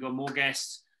next week we've got more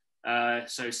guests.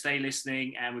 So stay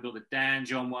listening, and we've got the Dan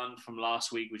John one from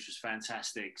last week, which was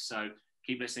fantastic. So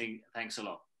keep listening. Thanks a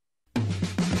lot.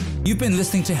 You've been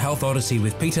listening to Health Odyssey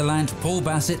with Peter Lant, Paul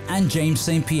Bassett, and James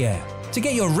St. Pierre. To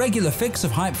get your regular fix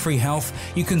of hype-free health,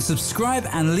 you can subscribe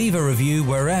and leave a review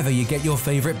wherever you get your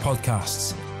favorite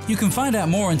podcasts. You can find out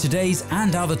more on today's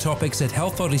and other topics at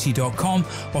healthodyssey.com,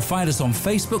 or find us on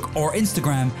Facebook or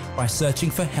Instagram by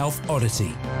searching for Health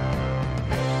Odyssey.